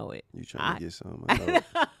even know it. You trying to get some. I know.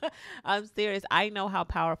 I'm serious. I know how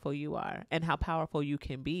powerful you are and how powerful you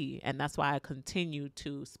can be. And that's why I continue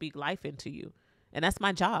to speak life into you. And that's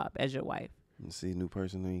my job as your wife. And see, new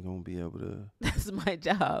person ain't going to be able to. That's my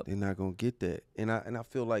job. They're not going to get that. And I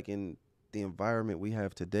feel like in the environment we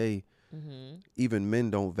have today, even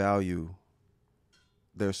men don't value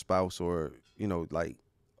their spouse or, like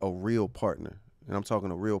a real partner. And I'm talking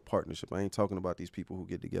a real partnership. I ain't talking about these people who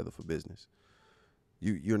get together for business.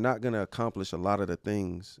 You're not going to accomplish a lot of the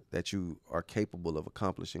things that you are capable of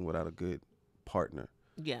accomplishing without a good partner.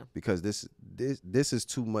 Yeah. Because this is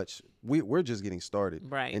too much. We're just getting started.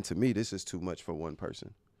 Right. And to me, this is too much for one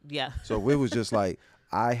person. Yeah. So if it was just like,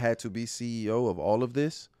 I had to be CEO of all of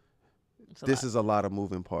this, this is a lot of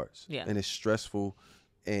moving parts. Yeah. And it's stressful.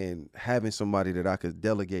 And having somebody that I could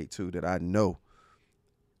delegate to, that I know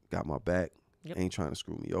got my back, ain't trying to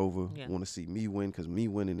screw me over, want to see me win, because me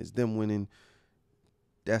winning is them winning.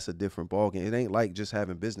 That's a different ballgame. It ain't like just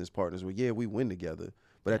having business partners where, we win together.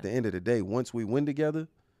 But at the end of the day, once we win together,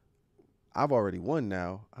 I've already won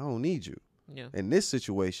now. I don't need you. Yeah. In this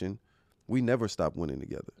situation, we never stop winning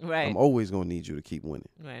together. Right. I'm always going to need you to keep winning.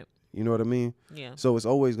 Right. You know what I mean? Yeah. So it's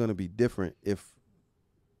always going to be different if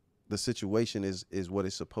the situation is what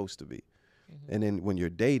it's supposed to be. Mm-hmm. And then when you're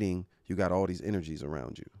dating, you got all these energies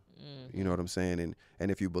around you. Mm-hmm. You know what I'm saying?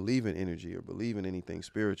 And if you believe in energy or believe in anything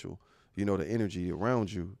spiritual, you know, the energy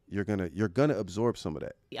around you, you're gonna absorb some of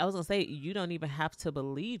that. I was gonna say, you don't even have to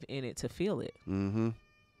believe in it to feel it. Mm-hmm.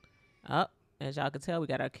 Oh, as y'all can tell, we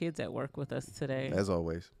got our kids at work with us today. As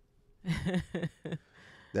always.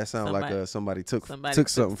 That sounds like somebody took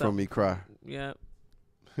something from me. Cry. Yep.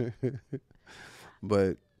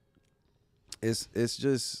 But it's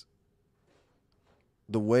just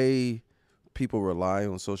the way people rely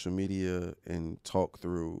on social media and talk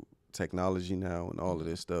through technology now and all of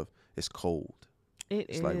this stuff. It's cold.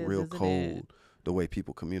 It's like real cold, the way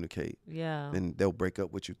people communicate. Yeah. And they'll break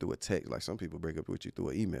up with you through a text. Like some people break up with you through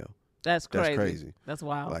an email. That's crazy. That's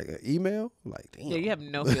wild. Like an email? Like, damn. Yeah, you have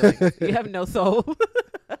no feelings. You have no soul.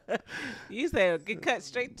 You say get cut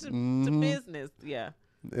straight to business. Yeah.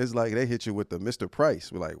 It's like they hit you with the Mr. Price.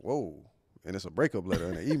 We're like, whoa. And it's a breakup letter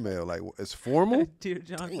and an email. Like, it's formal? Dear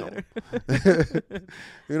John letter.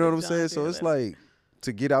 You know what I'm saying? So it's like,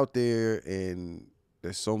 to get out there, and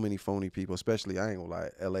there's so many phony people, especially, I ain't gonna lie,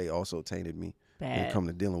 LA also tainted me. Bad. When it come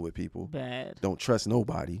to dealing with people. Bad. Don't trust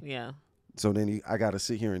nobody. Yeah. So then I got to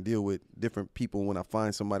sit here and deal with different people. When I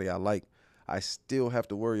find somebody I like, I still have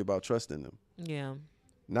to worry about trusting them. Yeah.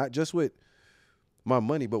 Not just with my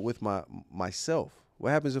money, but with myself. What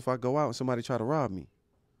happens if I go out and somebody try to rob me?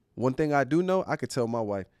 One thing I do know, I could tell my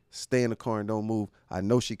wife, stay in the car and don't move. I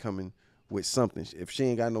know she coming with something. If she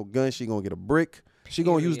ain't got no gun, she gonna get a brick. She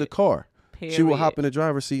gonna use the car. Period. She will hop in the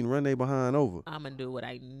driver's seat and run they behind over. I'm gonna do what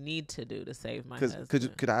I need to do to save my husband.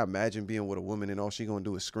 Could I imagine being with a woman and all she gonna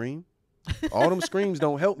do is scream? All them screams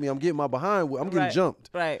don't help me. I'm getting my behind. I'm getting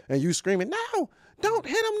jumped. Right. And you screaming, no, don't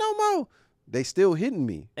hit him no more. They still hitting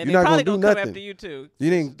me. And you're not gonna do come nothing. After you too.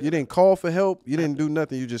 You didn't call for help. You didn't do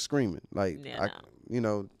nothing. You just screaming. Like, you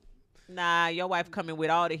know. Nah, your wife coming with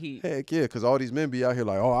all the heat. Heck yeah, because all these men be out here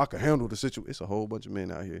like, oh, I can handle the situation. It's a whole bunch of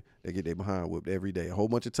men out here that get their behind whipped every day. A whole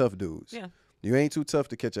bunch of tough dudes. Yeah. You ain't too tough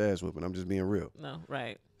to catch an ass whipping. I'm just being real. No,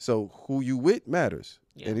 right. So who you with matters.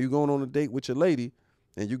 Yeah. And if you going on a date with your lady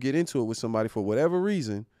and you get into it with somebody for whatever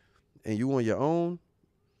reason and you on your own.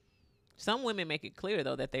 Some women make it clear,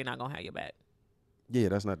 though, that they're not going to have your back. Yeah,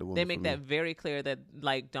 that's not the woman. They make that very clear that,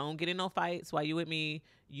 like, don't get in no fights while you with me.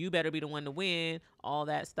 You better be the one to win, all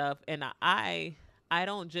that stuff. And I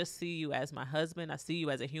don't just see you as my husband. I see you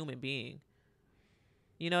as a human being.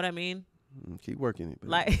 You know what I mean? Keep working it.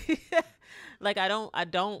 Baby. Like I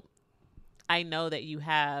know that you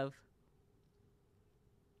have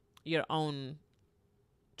your own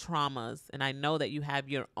traumas, and I know that you have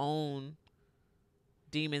your own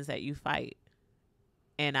demons that you fight.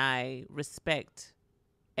 And I respect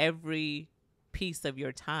every piece of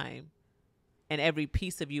your time and every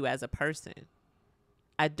piece of you as a person.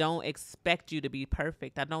 I don't expect you to be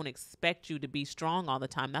perfect. I don't expect you to be strong all the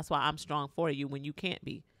time. That's why I'm strong for you when you can't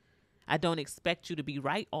be. I don't expect you to be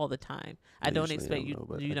right all the time. I don't expect you.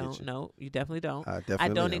 You don't know. You definitely don't. I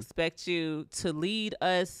don't expect you to lead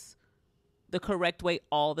us the correct way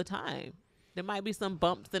all the time. There might be some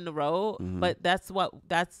bumps in the road, but that's why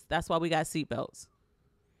we got seatbelts.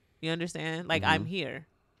 You understand? Like, I'm here,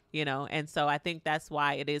 you know? And so I think that's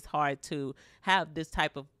why it is hard to have this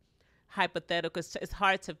type of hypothetical. It's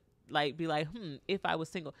hard to like be like, if I was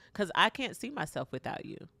single, because I can't see myself without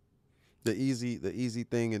you. The easy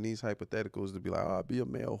thing in these hypotheticals is to be like, oh, I'll be a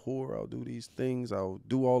male whore. I'll do these things. I'll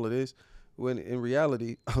do all of this. When in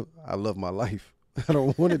reality, I love my life. I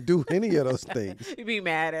don't want to do any of those things. You be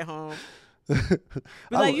mad at home. Be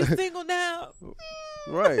like, you single now?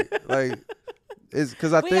 Right. Like, it's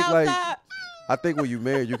because I think when you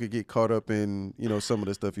married, you could get caught up in, you know, some of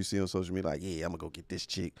the stuff you see on social media. Like, yeah, I'm going to go get this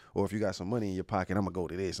chick. Or if you got some money in your pocket, I'm going to go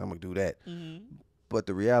to this. I'm going to do that. But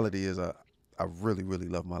the reality is I really, really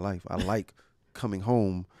love my life. I like coming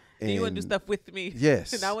home. And you want to do stuff with me.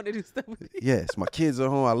 Yes. And I want to do stuff with you. Yes. My kids are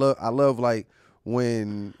home. I love like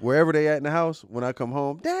when wherever they at in the house, when I come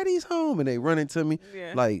home, Daddy's home, and they run into me.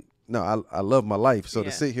 Yeah. Like, No, I love my life. So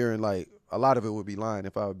to sit here and like, a lot of it would be lying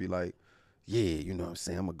if I would be like, yeah, you know what I'm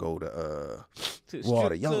saying, I'm going to go to where all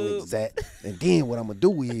the young niggas at. And then what I'm going to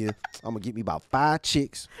do is I'm going to get me about 5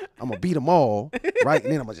 chicks. I'm going to beat them all, right?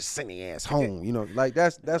 And then I'm going to just send their ass home. You know, like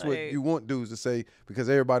that's like, what you want dudes to say because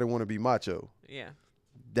everybody want to be macho. Yeah.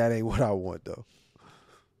 That ain't what I want, though.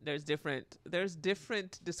 There's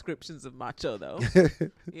different descriptions of macho, though.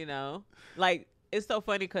 You know? Like, it's so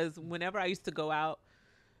funny because whenever I used to go out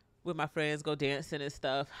with my friends, go dancing and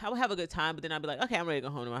stuff, I would have a good time, but then I'd be like, okay, I'm ready to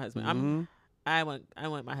go home to my husband. I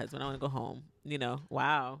want my husband. I want to go home. You know?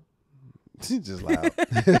 Wow. Just loud.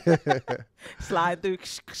 Slide through.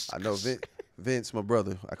 I know Vince, my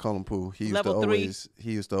brother, I call him Pooh. He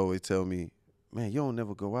used to always tell me, man, you don't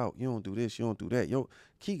never go out. You don't do this. You don't do that. Yo,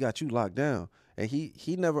 Key got you locked down. And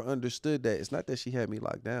he never understood that. It's not that she had me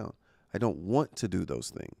locked down. I don't want to do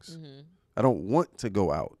those things. I don't want to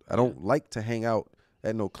go out. I don't like to hang out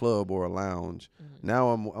at no club or a lounge. Now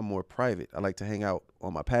I'm more private. I like to hang out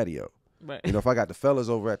on my patio. Right. You know, if I got the fellas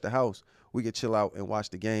over at the house, we could chill out and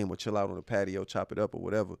watch the game or chill out on the patio, chop it up or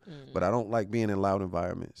whatever. But I don't like being in loud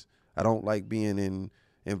environments. I don't like being in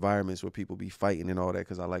environments where people be fighting and all that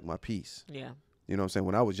because I like my peace. Yeah. You know what I'm saying?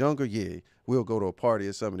 When I was younger, yeah, we'll go to a party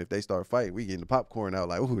or something. If they start fighting, we getting the popcorn out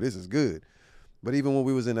like, ooh, this is good. But even when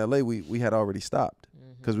we was in L.A., we had already stopped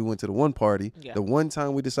because we went to the one party. Yeah. The one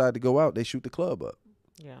time we decided to go out, they shoot the club up.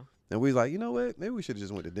 Yeah. And we was like, you know what? Maybe we should have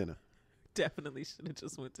just went to dinner. Definitely should have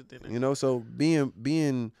just went to dinner. You know, so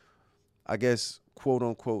being, I guess, quote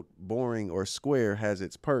unquote, boring or square has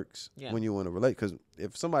its perks when you want to relate. Because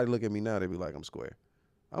if somebody look at me now, they be like, I'm square.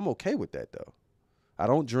 I'm okay with that, though. I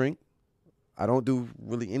don't drink. I don't do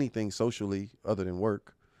really anything socially other than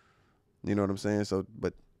work. You know what I'm saying? So,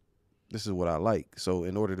 but this is what I like. So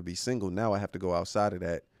in order to be single, now I have to go outside of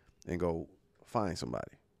that and go find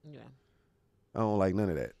somebody. Yeah. I don't like none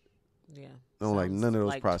of that. Yeah. I don't like none of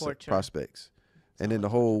those prospects. And then the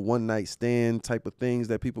whole one night stand type of things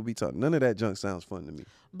that people be talking, none of that junk sounds fun to me.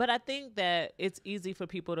 But I think that it's easy for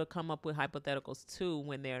people to come up with hypotheticals too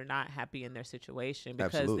when they're not happy in their situation,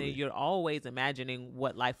 because then you're always imagining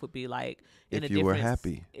what life would be like if you were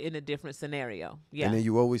happy in a different scenario. Yeah. And then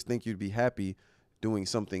you always think you'd be happy doing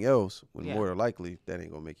something else when more than likely that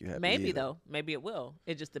ain't gonna make you happy. Maybe either. Though. Maybe it will.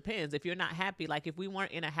 It just depends. If you're not happy, like if we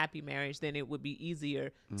weren't in a happy marriage, then it would be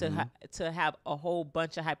easier to have a whole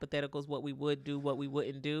bunch of hypotheticals, what we would do, what we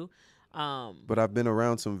wouldn't do. But I've been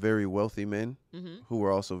around some very wealthy men who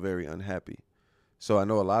are also very unhappy. So I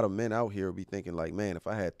know a lot of men out here will be thinking like, man, if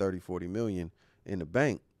I had 30, 40 million in the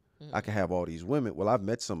bank, I could have all these women. Well, I've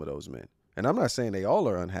met some of those men. And I'm not saying they all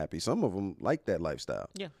are unhappy. Some of them like that lifestyle.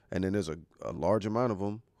 Yeah. And then there's a large amount of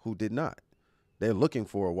them who did not. They're looking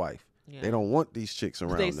for a wife. Yeah. They don't want these chicks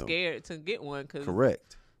around them. They're scared to get one because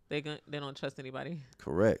they don't trust anybody.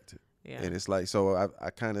 Correct. Yeah. And it's like, so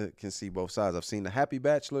I kind of can see both sides. I've seen the happy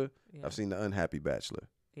bachelor. Yeah. I've seen the unhappy bachelor.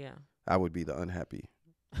 Yeah. I would be the unhappy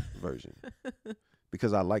version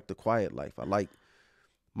because I like the quiet life. I like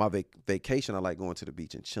my vacation. I like going to the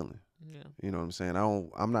beach and chilling. Yeah. You know what I'm saying?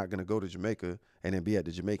 I'm not going to go to Jamaica and then be at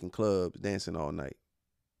the Jamaican clubs dancing all night.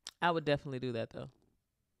 I would definitely do that though.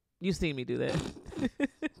 You've seen me do that.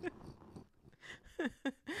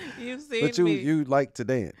 You've seen me. But you like to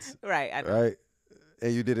dance. Right. I know. Right.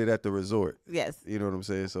 And you did it at the resort. Yes. You know what I'm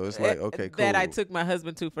saying? So it's like, okay, cool. That I took my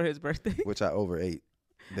husband to for his birthday. Which I overate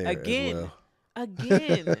there again, as well.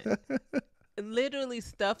 Again. Literally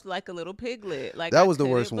stuffed like a little piglet. Like that was the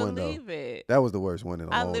worst one though. That was the worst one in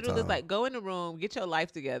a long time. I literally was like, go in the room, get your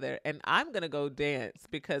life together, and I'm gonna go dance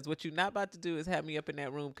because what you're not about to do is have me up in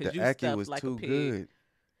that room because you stuffed like a pig. Good.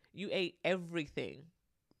 You ate everything,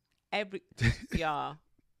 y'all.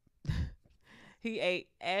 He ate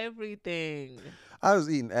everything. I was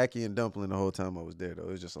eating ackee and dumpling the whole time I was there though.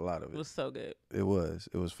 It was just a lot of it. It was so good. It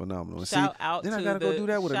was phenomenal. Shout out then to I gotta go do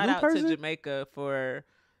that with a new person. Shout out to Jamaica for.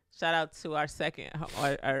 Shout out to our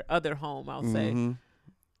our other home, I'll say,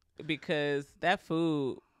 because that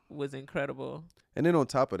food was incredible. And then on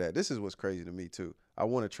top of that, this is what's crazy to me too. I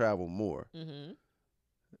want to travel more.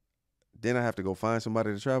 Then I have to go find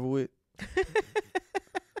somebody to travel with.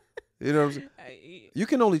 You know what I'm saying? You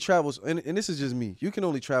can only travel, and this is just me. You can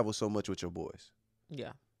only travel so much with your boys.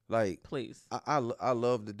 Yeah. Like, please. I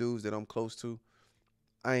love the dudes that I'm close to.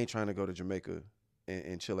 I ain't trying to go to Jamaica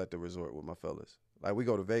and chill at the resort with my fellas. Like, we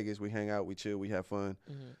go to Vegas, we hang out, we chill, we have fun.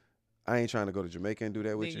 I ain't trying to go to Jamaica and do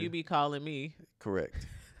that with you. Then you be calling me. Correct.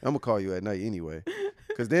 I'm going to call you at night anyway.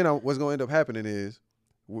 Because then what's going to end up happening is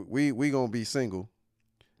we going to be single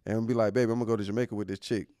and we'll be like, baby, I'm going to go to Jamaica with this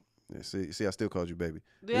chick. And see, I still called you baby.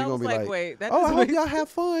 Yeah, I was like, wait. I hope y'all have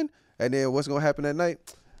fun. And then what's going to happen that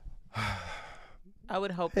night? I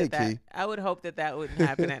would hope Hey, that Key. I would hope that wouldn't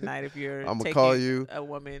happen at night if you're I'm gonna taking call you. a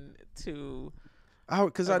woman to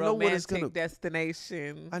Because I know what it's gonna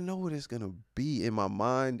destination. I know what it's gonna be in my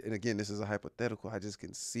mind. And again, this is a hypothetical. I just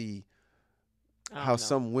can see how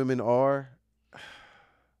some women are.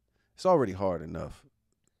 It's already hard enough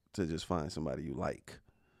to just find somebody you like.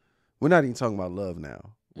 We're not even talking about love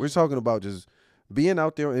now. We're talking about just being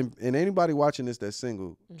out there. And anybody watching this that's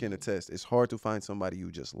single can attest. It's hard to find somebody you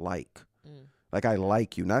just like. Like, I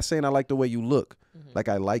like you. Not saying I like the way you look. Like,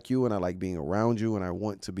 I like you and I like being around you and I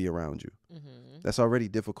want to be around you. That's already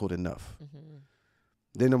difficult enough.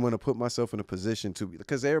 Then I'm going to put myself in a position to,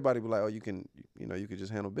 because everybody be like, oh, you can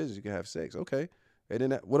just handle business. You can have sex. Okay. And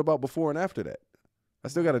then what about before and after that? I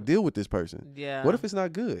still got to deal with this person. Yeah. What if it's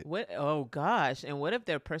not good? Oh gosh. And what if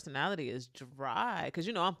their personality is dry? Because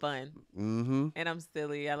I'm fun. And I'm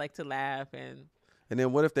silly. I like to laugh and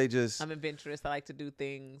then what if they just, I'm adventurous. I like to do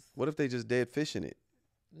things. What if they just dead fishing it?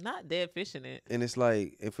 Not dead fishing it. And it's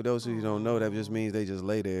like, and for those of you who don't know, that just means they just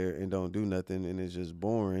lay there and don't do nothing and it's just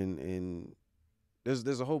boring. And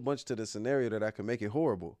there's a whole bunch to the scenario that I can make it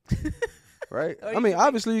horrible. Right? I mean,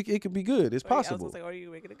 obviously it could be good. It's possible. I was gonna say, or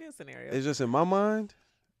you make it a good scenario. It's just in my mind,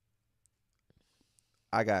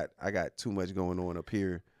 I got too much going on up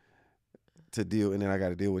here to deal, and then I got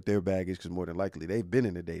to deal with their baggage because more than likely they've been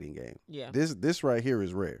in the dating game. Yeah. This right here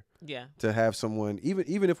is rare. Yeah. To have someone,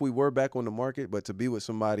 even if we were back on the market, but to be with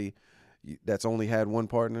somebody that's only had one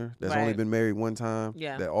partner, that's only been married one time,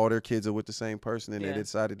 that all their kids are with the same person, and they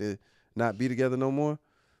decided to not be together no more.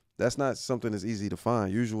 That's not something that's easy to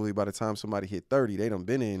find. Usually by the time somebody hit 30, they done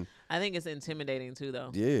been in. I think it's intimidating too,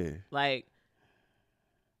 though. Yeah. Like,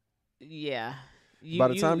 yeah. By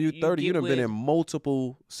the time you're 30, you done been in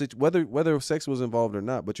multiple whether sex was involved or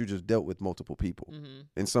not, but you just dealt with multiple people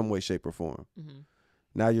in some way, shape, or form.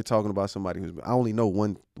 Now you're talking about somebody I only know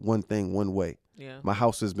one thing one way. Yeah. My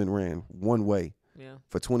house has been ran one way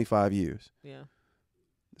for 25 years. Yeah.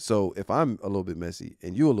 So if I'm a little bit messy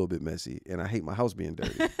and you a little bit messy and I hate my house being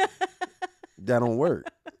dirty, that don't work.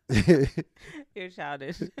 You're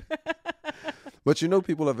childish. But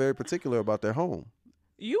people are very particular about their home.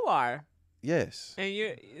 You are. Yes. And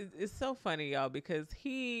it's so funny, y'all, because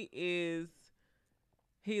he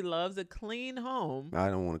loves a clean home. I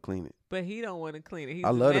don't want to clean it. But he don't want to clean it. He's I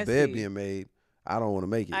love messy. the bed being made. I don't want to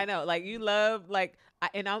make it. I know. Like, you love, like, I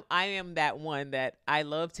am that one that I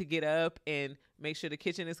love to get up and make sure the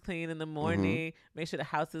kitchen is clean in the morning, make sure the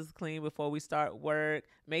house is clean before we start work,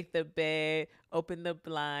 make the bed, open the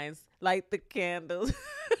blinds, light the candles.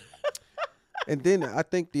 And then I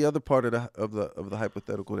think the other part of the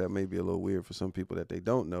hypothetical that may be a little weird for some people that they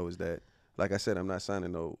don't know is that, like I said, I'm not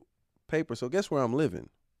signing no paper. So guess where I'm living?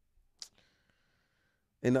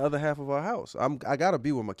 In the other half of our house. I gotta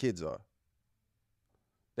be where my kids are.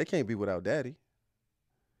 They can't be without daddy.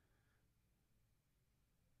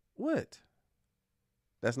 What?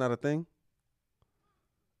 That's not a thing?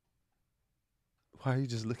 Why are you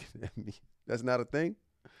just looking at me? That's not a thing?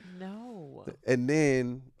 No. And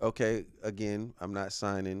then, okay, again, I'm not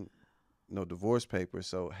signing no divorce papers,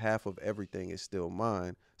 so half of everything is still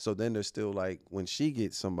mine. So then there's still, like, when she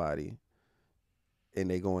gets somebody and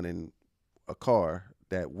they going in a car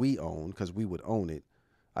that we own, because we would own it,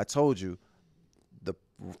 I told you the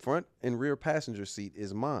front and rear passenger seat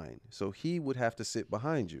is mine. So he would have to sit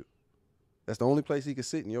behind you. That's the only place he could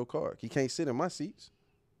sit in your car. He can't sit in my seats.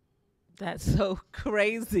 That's so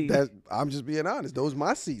crazy. I'm just being honest. Those are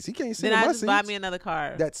my seats. He can't sit then in my I seats. just buy me another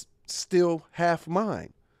car. That's still half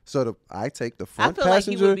mine. So I take the front I feel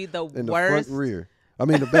passenger like he would be the and worst the front rear. I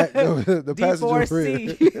mean the back, the passenger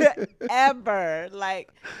rear. Ever.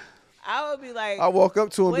 Like, I would be like, I walk up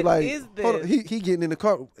to him and be like, is this? hold on. He getting in the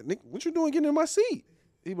car. Nick, what you doing getting in my seat?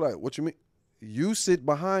 He be like, what you mean? You sit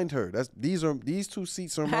behind her. These two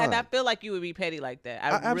seats are mine. And I feel like you would be petty like that. I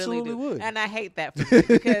really absolutely do. would. And I hate that for you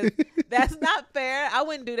because that's not fair. I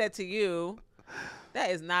wouldn't do that to you.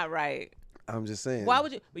 That is not right. I'm just saying. Why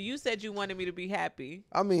would you? Well, you said you wanted me to be happy.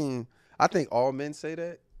 I mean, I think all men say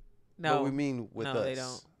that. No. But we mean with us. No, they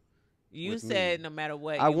don't. You with said me. no matter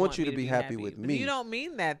what, I want you to be happy with me. You don't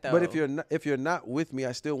mean that though. But if you're not with me,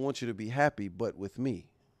 I still want you to be happy, but with me.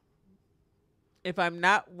 If I'm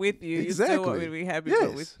not with you, Exactly. you still want me to be happy, Yes.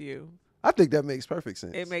 but with you. I think that makes perfect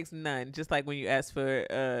sense. It makes none. Just like when you ask for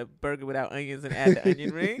a burger without onions and add the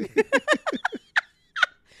onion ring.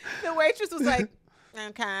 The waitress was like,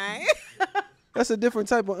 okay. That's a different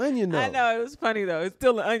type of onion, though. I know. It was funny, though. It's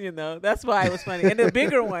still an onion, though. That's why it was funny. And the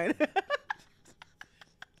bigger one.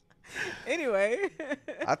 Anyway.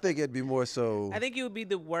 I think it'd be more so. I think you would be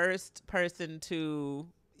the worst person to.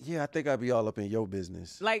 Yeah, I think I'd be all up in your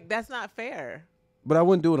business. Like, that's not fair. But I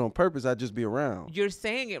wouldn't do it on purpose. I'd just be around. You're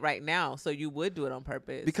saying it right now, so you would do it on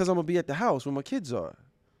purpose. Because I'm going to be at the house where my kids are.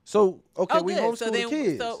 So, okay, we homeschool the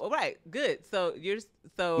kids. So, right, good. So,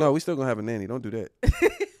 No, we still going to have a nanny. Don't do that.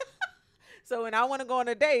 So, when I want to go on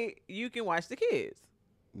a date, you can watch the kids.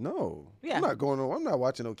 No. Yeah. I'm not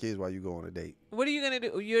watching no kids while you go on a date. What are you going to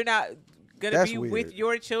do? You're not going to be weird. With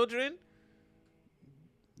your children?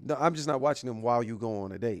 No, I'm just not watching them while you go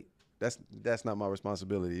on a date. That's not my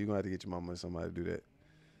responsibility. You're going to have to get your mama or somebody to do that.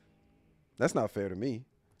 That's not fair to me.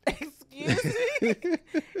 Excuse me?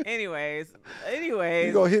 Anyways. You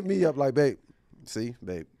going to hit me up like, babe,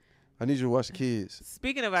 I need you to watch the kids.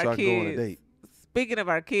 Speaking of our kids. Go on a date. Speaking of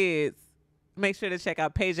our kids, make sure to check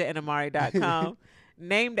out PageAndAmari.com.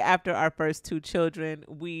 Named after our first two children,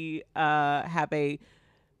 we have a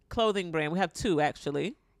clothing brand. We have two,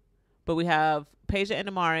 actually. But we have Peja and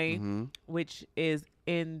Amari, which is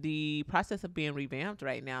in the process of being revamped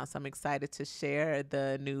right now. So I'm excited to share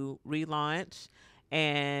the new relaunch.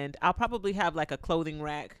 And I'll probably have like a clothing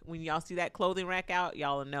rack. When y'all see that clothing rack out,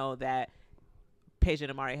 y'all will know that Peja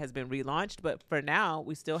and Amari has been relaunched. But for now,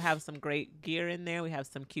 we still have some great gear in there. We have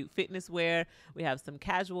some cute fitness wear. We have some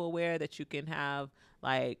casual wear that you can have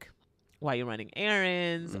like while you're running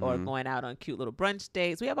errands or going out on cute little brunch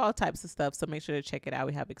dates. We have all types of stuff, so make sure to check it out.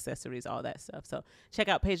 We have accessories, all that stuff. So check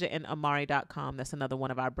out PageAndAmari.com. That's another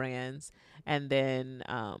one of our brands. And then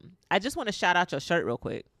I just want to shout out your shirt real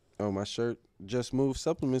quick. Oh, my shirt, Just Move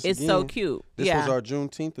Supplements. It's so cute. This was our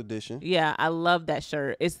Juneteenth edition. Yeah, I love that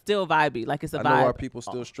shirt. It's still vibey. Like, it's a vibe. I know our people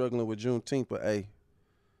still struggling with Juneteenth, but hey,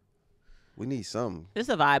 we need something. It's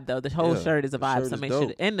a vibe, though. The whole shirt is a vibe. So make dope.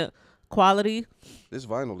 sure and the quality. This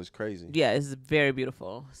vinyl is crazy. Yeah, it's very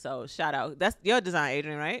beautiful. So shout out. That's your design,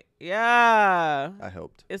 Adrian, right? Yeah. I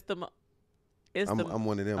helped. I'm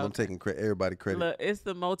one of them. Okay. I'm taking everybody credit. Look, it's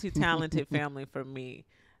the multi-talented family for me.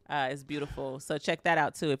 It's beautiful. So check that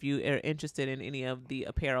out, too. If you are interested in any of the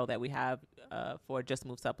apparel that we have for Just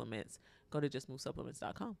Move Supplements, go to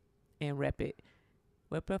justmovesupplements.com and rep it.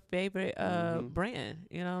 Rep your favorite brand.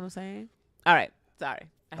 You know what I'm saying? All right. Sorry.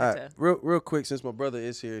 Real quick, since my brother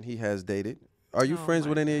is here and he has dated, are you friends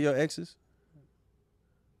with any of your exes?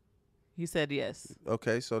 He said yes.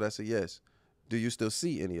 Okay, so that's a yes. Do you still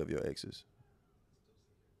see any of your exes?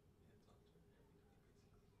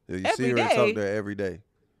 Do you see her and talk to her every day?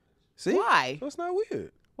 See? Why? So it's not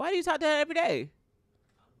weird. Why do you talk to her every day?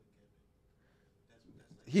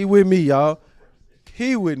 He with me, y'all.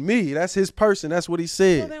 He with me. That's his person. That's what he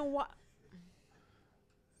said. So then why?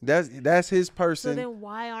 That's his person. So then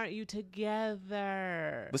why aren't you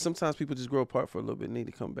together? But sometimes people just grow apart for a little bit and need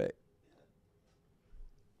to come back.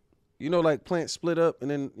 You know, like plants split up and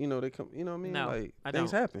then, they come, you know what I mean? No, like I things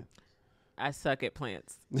don't. happen. I suck at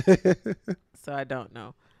plants. So I don't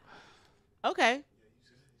know. Okay.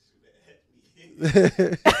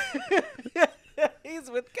 He's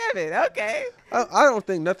with Kevin. Okay. I don't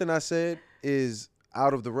think nothing I said is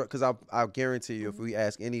out of the rut, because I guarantee you, if we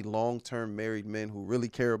ask any long-term married men who really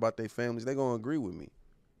care about their families, they're going to agree with me.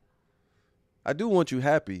 I do want you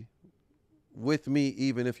happy with me,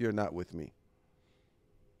 even if you're not with me.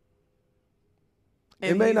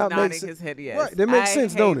 And it may not make sense. His head, yes. Right. That makes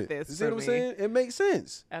sense, don't it? You see what I'm saying? It makes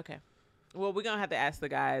sense. Okay. Well, we're going to have to ask the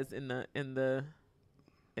guys in the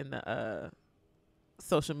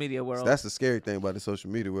social media world. That's the scary thing about the social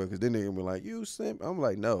media world, because then they're going to be like, you simp. I'm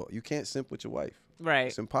like, no, you can't simp with your wife. Right.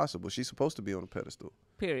 It's impossible. She's supposed to be on a pedestal.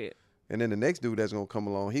 Period. And then the next dude that's going to come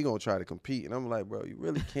along, he going to try to compete. And I'm like, bro, you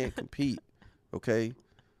really can't compete. Okay?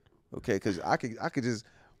 Okay, because I could just,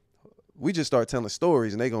 we just start telling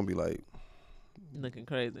stories and they going to be like, looking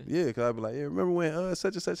crazy. Yeah, because I'd be like, yeah, remember when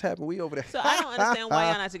such and such happened? We over there. So I don't understand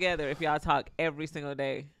why y'all not together if y'all talk every single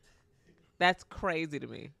day. That's crazy to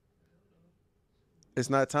me.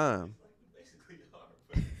 It's not time.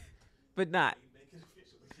 But not.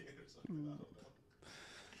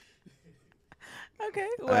 Okay,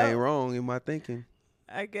 well, I ain't wrong in my thinking.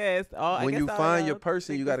 I guess. When you find your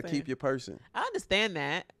person, you got to keep your person. I understand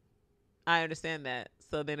that.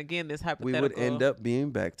 So then again, this hypothetical. We would end up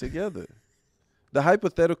being back together. The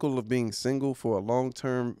hypothetical of being single for a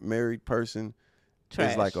long-term married person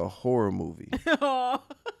is like a horror movie.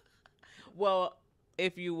 Well,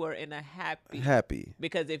 if you were in a happy.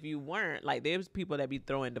 Because if you weren't, like, there's people that be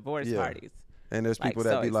throwing divorce parties. And there's people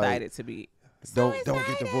that be excited to be. Don't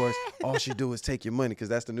get divorced. All she do is take your money, because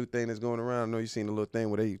that's the new thing that's going around. I know you seen the little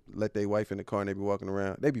thing where they let their wife in the car and they be walking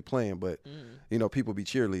around. They be playing, but people be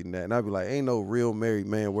cheerleading that. And I be like, ain't no real married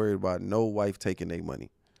man worried about no wife taking their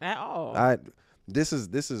money at all. This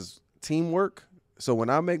is teamwork. So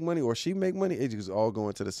when I make money or she make money, it just all go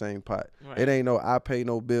into the same pot. Right. It ain't no I pay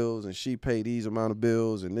no bills and she pay these amount of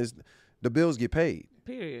bills and this. the bills get paid.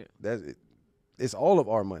 Period. That's it. It's all of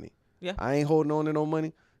our money. Yeah. I ain't holding on to no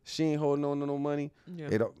money. She ain't holding on to no money.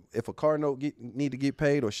 Yeah. If a car note need to get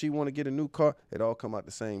paid or she want to get a new car, it all come out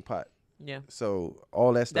the same pot. Yeah. So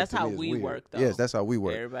all that stuff. That's how we work, though. Yes, that's how we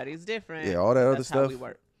work. Everybody's different. Yeah, all that other stuff. How we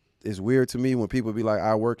work. It's weird to me when people be like,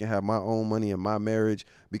 I work and have my own money in my marriage,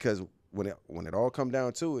 because when it all come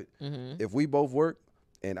down to it, if we both work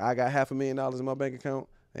and I got $500,000 in my bank account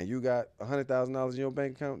and you got $100,000 in your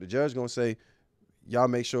bank account, the judge gonna say, y'all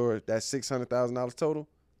make sure that's $600,000 total,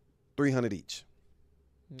 $300 each.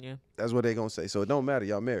 Yeah. That's what they gonna say. So it don't matter,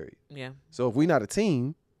 y'all married. Yeah. So if we not a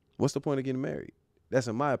team, what's the point of getting married? That's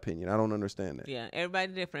in my opinion. I don't understand that. Yeah.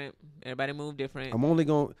 Everybody different. Everybody move different. I'm only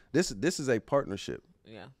going. This is a partnership.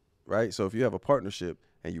 Yeah. Right. So if you have a partnership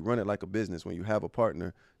and you run it like a business, when you have a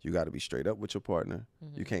partner, you got to be straight up with your partner.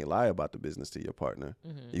 You can't lie about the business to your partner.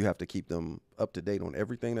 You have to keep them up to date on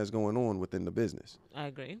everything that's going on within the business. I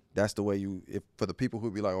agree. That's the way if for the people who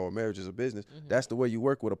be like, oh, marriage is a business, that's the way you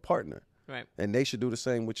work with a partner. Right. And they should do the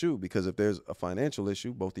same with you, because if there's a financial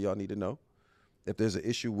issue, both of y'all need to know. If there's an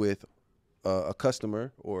issue with a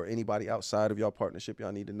customer or anybody outside of y'all partnership,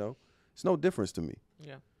 y'all need to know. It's no difference to me.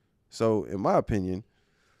 Yeah. So in my opinion,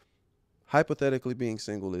 hypothetically being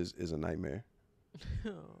single is a nightmare.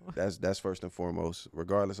 That's first and foremost,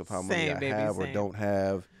 regardless of how many I have or don't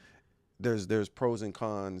have. There's pros and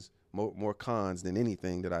cons, more cons than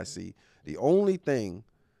anything that I see. The only thing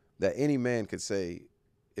that any man could say,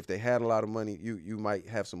 if they had a lot of money, you might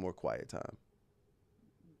have some more quiet time.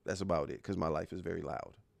 That's about it, because my life is very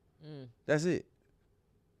loud. That's it.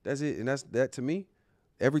 And that to me,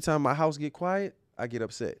 every time my house get quiet, I get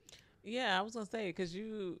upset. Yeah, I was gonna say, because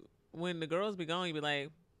when the girls be gone, you be like,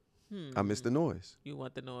 I miss the noise. You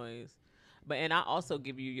want the noise. And I also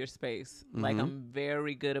give you your space. Like, I'm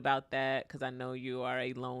very good about that, because I know you are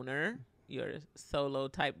a loner. You're a solo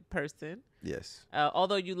type person. Yes.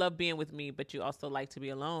 Although you love being with me, but you also like to be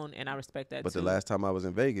alone, and I respect that But too. the last time I was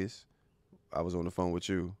in Vegas, I was on the phone with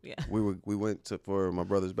you. Yeah. We went for my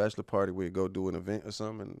brother's bachelor party. We'd go do an event or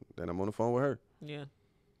something, and then I'm on the phone with her. Yeah.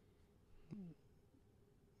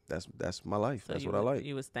 That's my life. So that's what I like.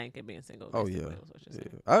 You was thinking being single. Oh yeah.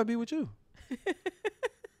 I'd be with you.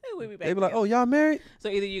 We'll be back They'd be like, oh, y'all married? So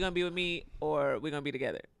either you're gonna be with me or we're gonna be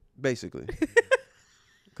together. Basically.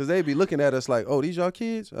 Because they'd be looking at us like, oh, these y'all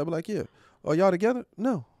kids? I'd be like, yeah. Oh, y'all together?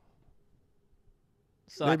 No.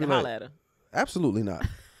 So I can holler at her. Absolutely not.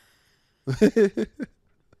 They'd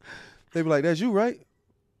be like, that's you, right?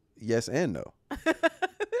 Yes and no. They'd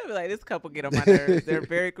be like, this couple get on my nerves. They're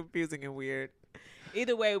very confusing and weird.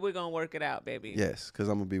 Either way, we're going to work it out, baby. Yes, because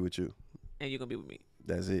I'm going to be with you. And you're going to be with me.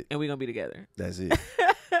 That's it. And we're going to be together. That's it.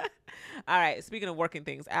 All right. Speaking of working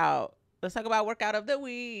things out, let's talk about workout of the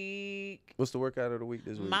week. What's the workout of the week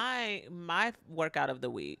this week? My workout of the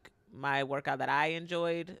week, my workout that I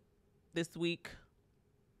enjoyed this week,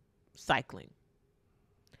 cycling.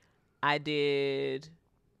 I did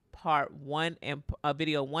part 1 and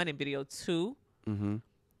video 1 and video 2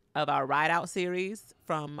 of our ride out series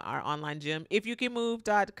from our online gym,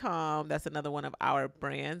 ifyoucanmove.com. That's another one of our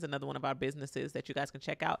brands, another one of our businesses that you guys can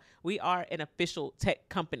check out. We are an official tech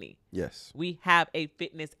company. Yes. We have a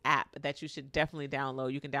fitness app that you should definitely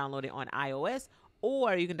download. You can download it on iOS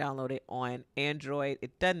or you can download it on Android.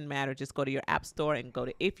 It doesn't matter. Just go to your app store and go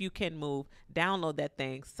to If You Can Move, download that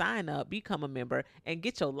thing, sign up, become a member, and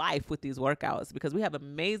get your life with these workouts, because we have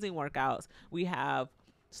amazing workouts. We have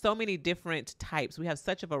so many different types. We have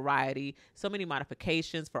such a variety, so many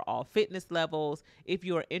modifications for all fitness levels. If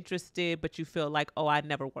you are interested, but you feel like, oh, I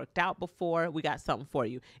never worked out before, we got something for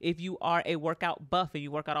you. If you are a workout buff and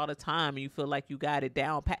you work out all the time and you feel like you got it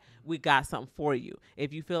down pat, we got something for you.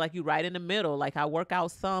 If you feel like you're right in the middle, like I work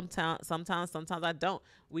out sometimes I don't,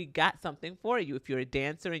 we got something for you. If you're a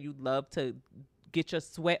dancer and you love to get your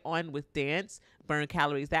sweat on with dance, burn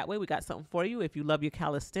calories that way, we got something for you. If you love your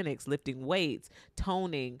calisthenics, lifting weights,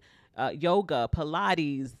 toning, yoga,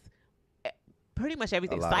 Pilates, pretty much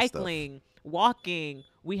everything, cycling, walking,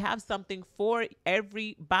 we have something for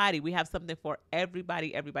everybody. We have something for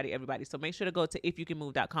everybody. So make sure to go to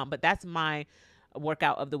ifyoucanmove.com. But that's my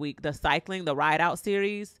workout of the week. The cycling, the ride out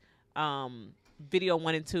series, video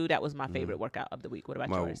 1 and 2, that was my favorite workout of the week. What about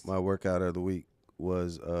yours? My workout of the week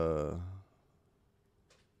was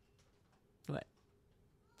what?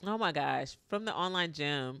 Oh my gosh, from the online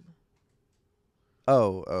gym.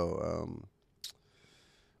 What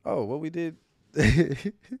we did.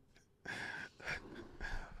 I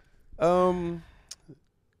don't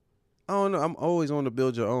know. I'm always on to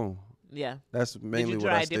build your own. Yeah. That's mainly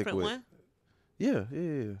what I stick with. Did you try a different one? Yeah.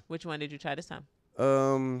 Which one did you try this time?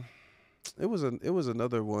 It was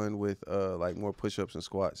another one with like more push-ups and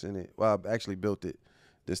squats in it. Well, I actually built it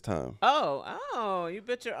this time. Oh, you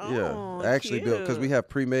built your own. Yeah, I actually built, because we have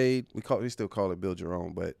pre-made. We still call it build your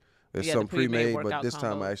own, but there's some pre-made. But this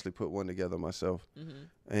time I actually put one together myself,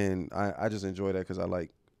 and I just enjoy that because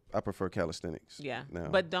I prefer calisthenics. Yeah, now.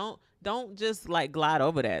 But don't just like glide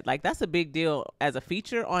over that. Like that's a big deal as a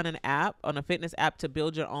feature on an app, on a fitness app, to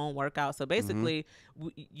build your own workout. So basically,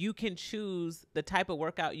 you can choose the type of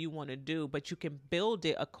workout you want to do, but you can build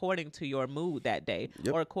it according to your mood that day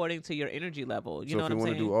or according to your energy level. You know what I'm saying?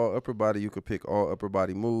 So if you want to do all upper body, you could pick all upper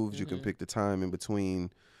body moves. You can pick the time in between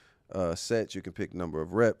sets. You can pick number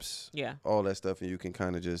of reps. Yeah, all that stuff, and you can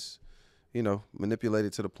kind of just, manipulate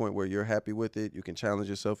it to the point where you're happy with it. You can challenge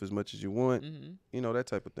yourself as much as you want, that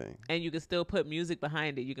type of thing. And you can still put music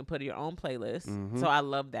behind it. You can put your own playlist. So I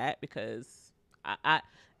love that because I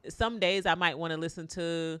some days I might want to listen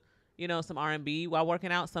to, some R&B while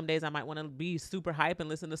working out. Some days I might want to be super hype and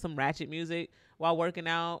listen to some ratchet music while working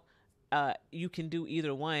out. You can do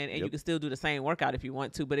either one, and you can still do the same workout if you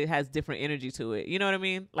want to, but it has different energy to it. You know what I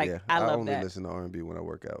mean? Like, I love that. I only listen to R&B when I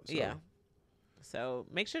work out. So. Yeah. So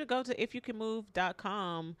make sure to go to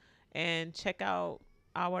ifyoucanmove.com and check out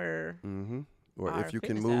our or our If You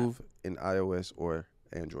Can Move in iOS or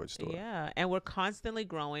Android store. Yeah, and we're constantly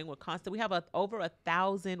growing. We have over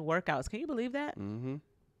 1,000 workouts. Can you believe that?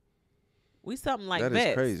 We something like that. That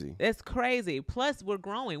is crazy. It's crazy. Plus, we're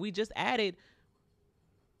growing. We just added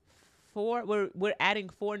 4. We're adding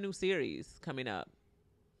 4 new series coming up.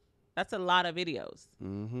 That's a lot of videos.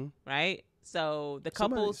 Right? So the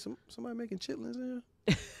couples, somebody making chitlins in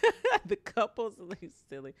here. The couples,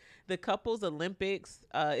 silly. The couples Olympics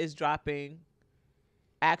is dropping.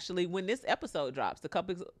 Actually, when this episode drops, the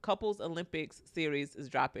couples Olympics series is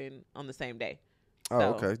dropping on the same day.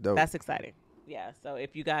 So okay, dope. That's exciting. Yeah. So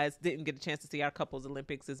if you guys didn't get a chance to see our couples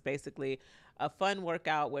Olympics, is basically a fun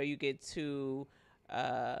workout where you get to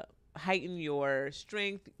heighten your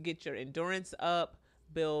strength, get your endurance up,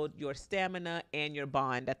 build your stamina and your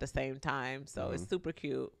bond at the same time. So it's super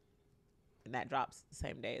cute, and that drops the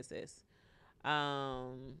same day as this.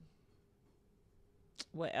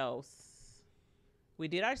 What else? We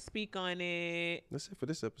did our speak on it. That's it for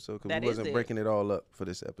this episode, because we wasn't breaking it all up for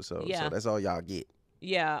this episode. So that's all y'all get.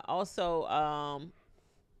 Yeah. Also,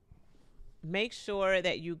 make sure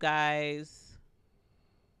that you guys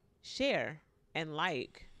share and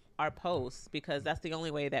like our posts, because that's the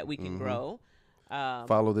only way that we can grow.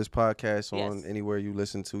 Follow this podcast on anywhere you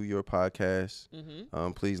listen to your podcast.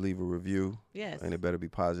 Please leave a review. Yes. And it better be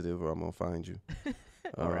positive, or I'm going to find you.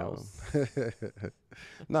 Or else.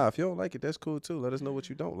 Nah, if you don't like it, that's cool too. Let us know what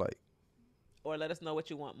you don't like. Or let us know what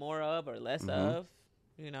you want more of or less of,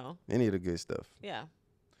 Any of the good stuff. Yeah.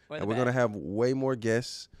 And we're going to have way more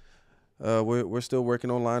guests. We're still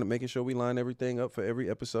working on making sure we line everything up for every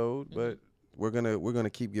episode, but we're gonna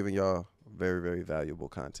keep giving y'all very, very valuable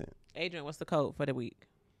content. Adrian, what's the code for the week?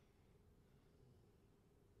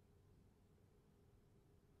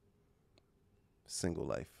 Single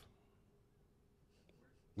life.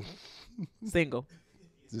 Single.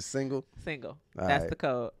 Just single? Single. That's the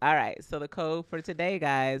code. All right. So the code for today,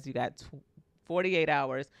 guys, you got 48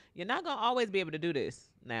 hours. You're not going to always be able to do this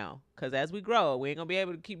now, because as we grow, we ain't going to be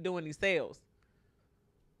able to keep doing these sales.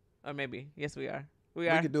 Or maybe. Yes, we are. We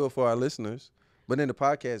can do it for our listeners. But then the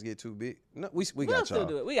podcast get too big. No, we got y'all. Still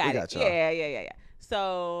do it. We got it. Y'all. Yeah.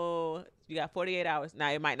 So you got 48 hours. Now,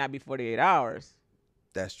 it might not be 48 hours.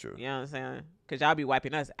 That's true. You know what I'm saying? Because y'all be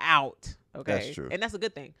wiping us out. Okay. That's true. And that's a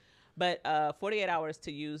good thing. But 48 hours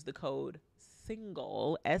to use the code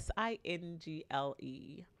SINGLE, SINGLE,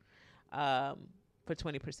 for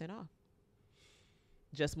 20% off.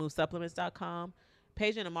 JustMoveSupplements.com.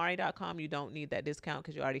 PaigeandAmari.com. You don't need that discount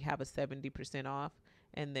because you already have a 70% off.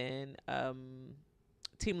 And then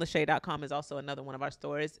TeamLaShae.com is also another one of our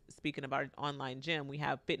stores. Speaking of our online gym, we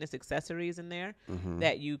have fitness accessories in there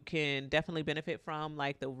that you can definitely benefit from,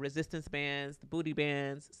 like the resistance bands, the booty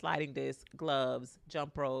bands, sliding discs, gloves,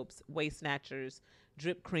 jump ropes, waist snatchers,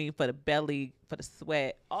 drip cream for the belly, for the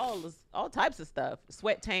sweat, all types of stuff.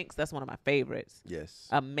 Sweat tanks, that's one of my favorites. Yes.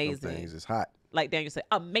 Amazing. Those things is hot. Like Daniel said,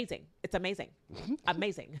 amazing. It's amazing.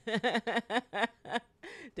 Amazing.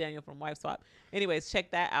 Daniel from Wife Swap. Anyways, check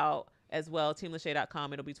that out as well.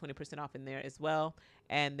 TeamLaShae.com. It'll be 20% off in there as well.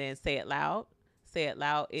 And then Say It Loud. Say It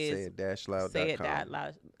Loud is... Say it -loud.com. Say it that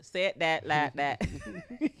loud. Say it that loud. That.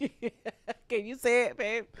 Can you say it,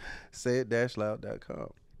 babe? Say it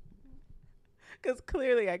 -loud.com. Because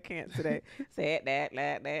clearly I can't today. Say it that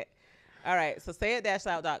loud. That. All right. So say it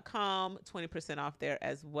 -loud.com. 20% off there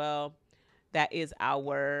as well. That is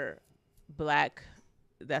our Black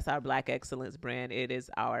excellence brand. It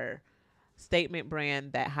is our statement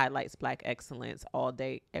brand that highlights Black excellence all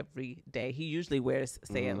day, every day. He usually wears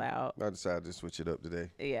Say It Loud. I decided to switch it up today.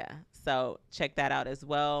 Yeah. So check that out as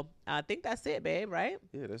well. I think that's it, babe, right?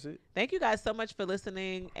 Yeah, that's it. Thank you guys so much for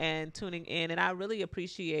listening and tuning in. And I really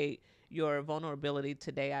appreciate your vulnerability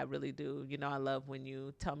today. I really do. You know, I love when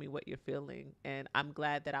you tell me what you're feeling. And I'm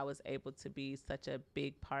glad that I was able to be such a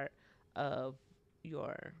big part of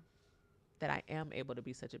that I am able to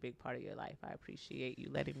be such a big part of your life. I appreciate you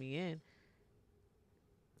letting me in.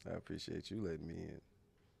 I appreciate you letting me in.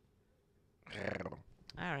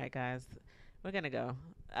 All right, guys. We're going to go.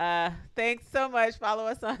 Thanks so much. Follow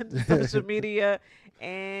us on social media.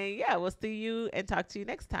 And yeah, we'll see you and talk to you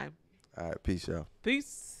next time. All right. Peace, y'all.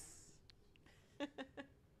 Peace.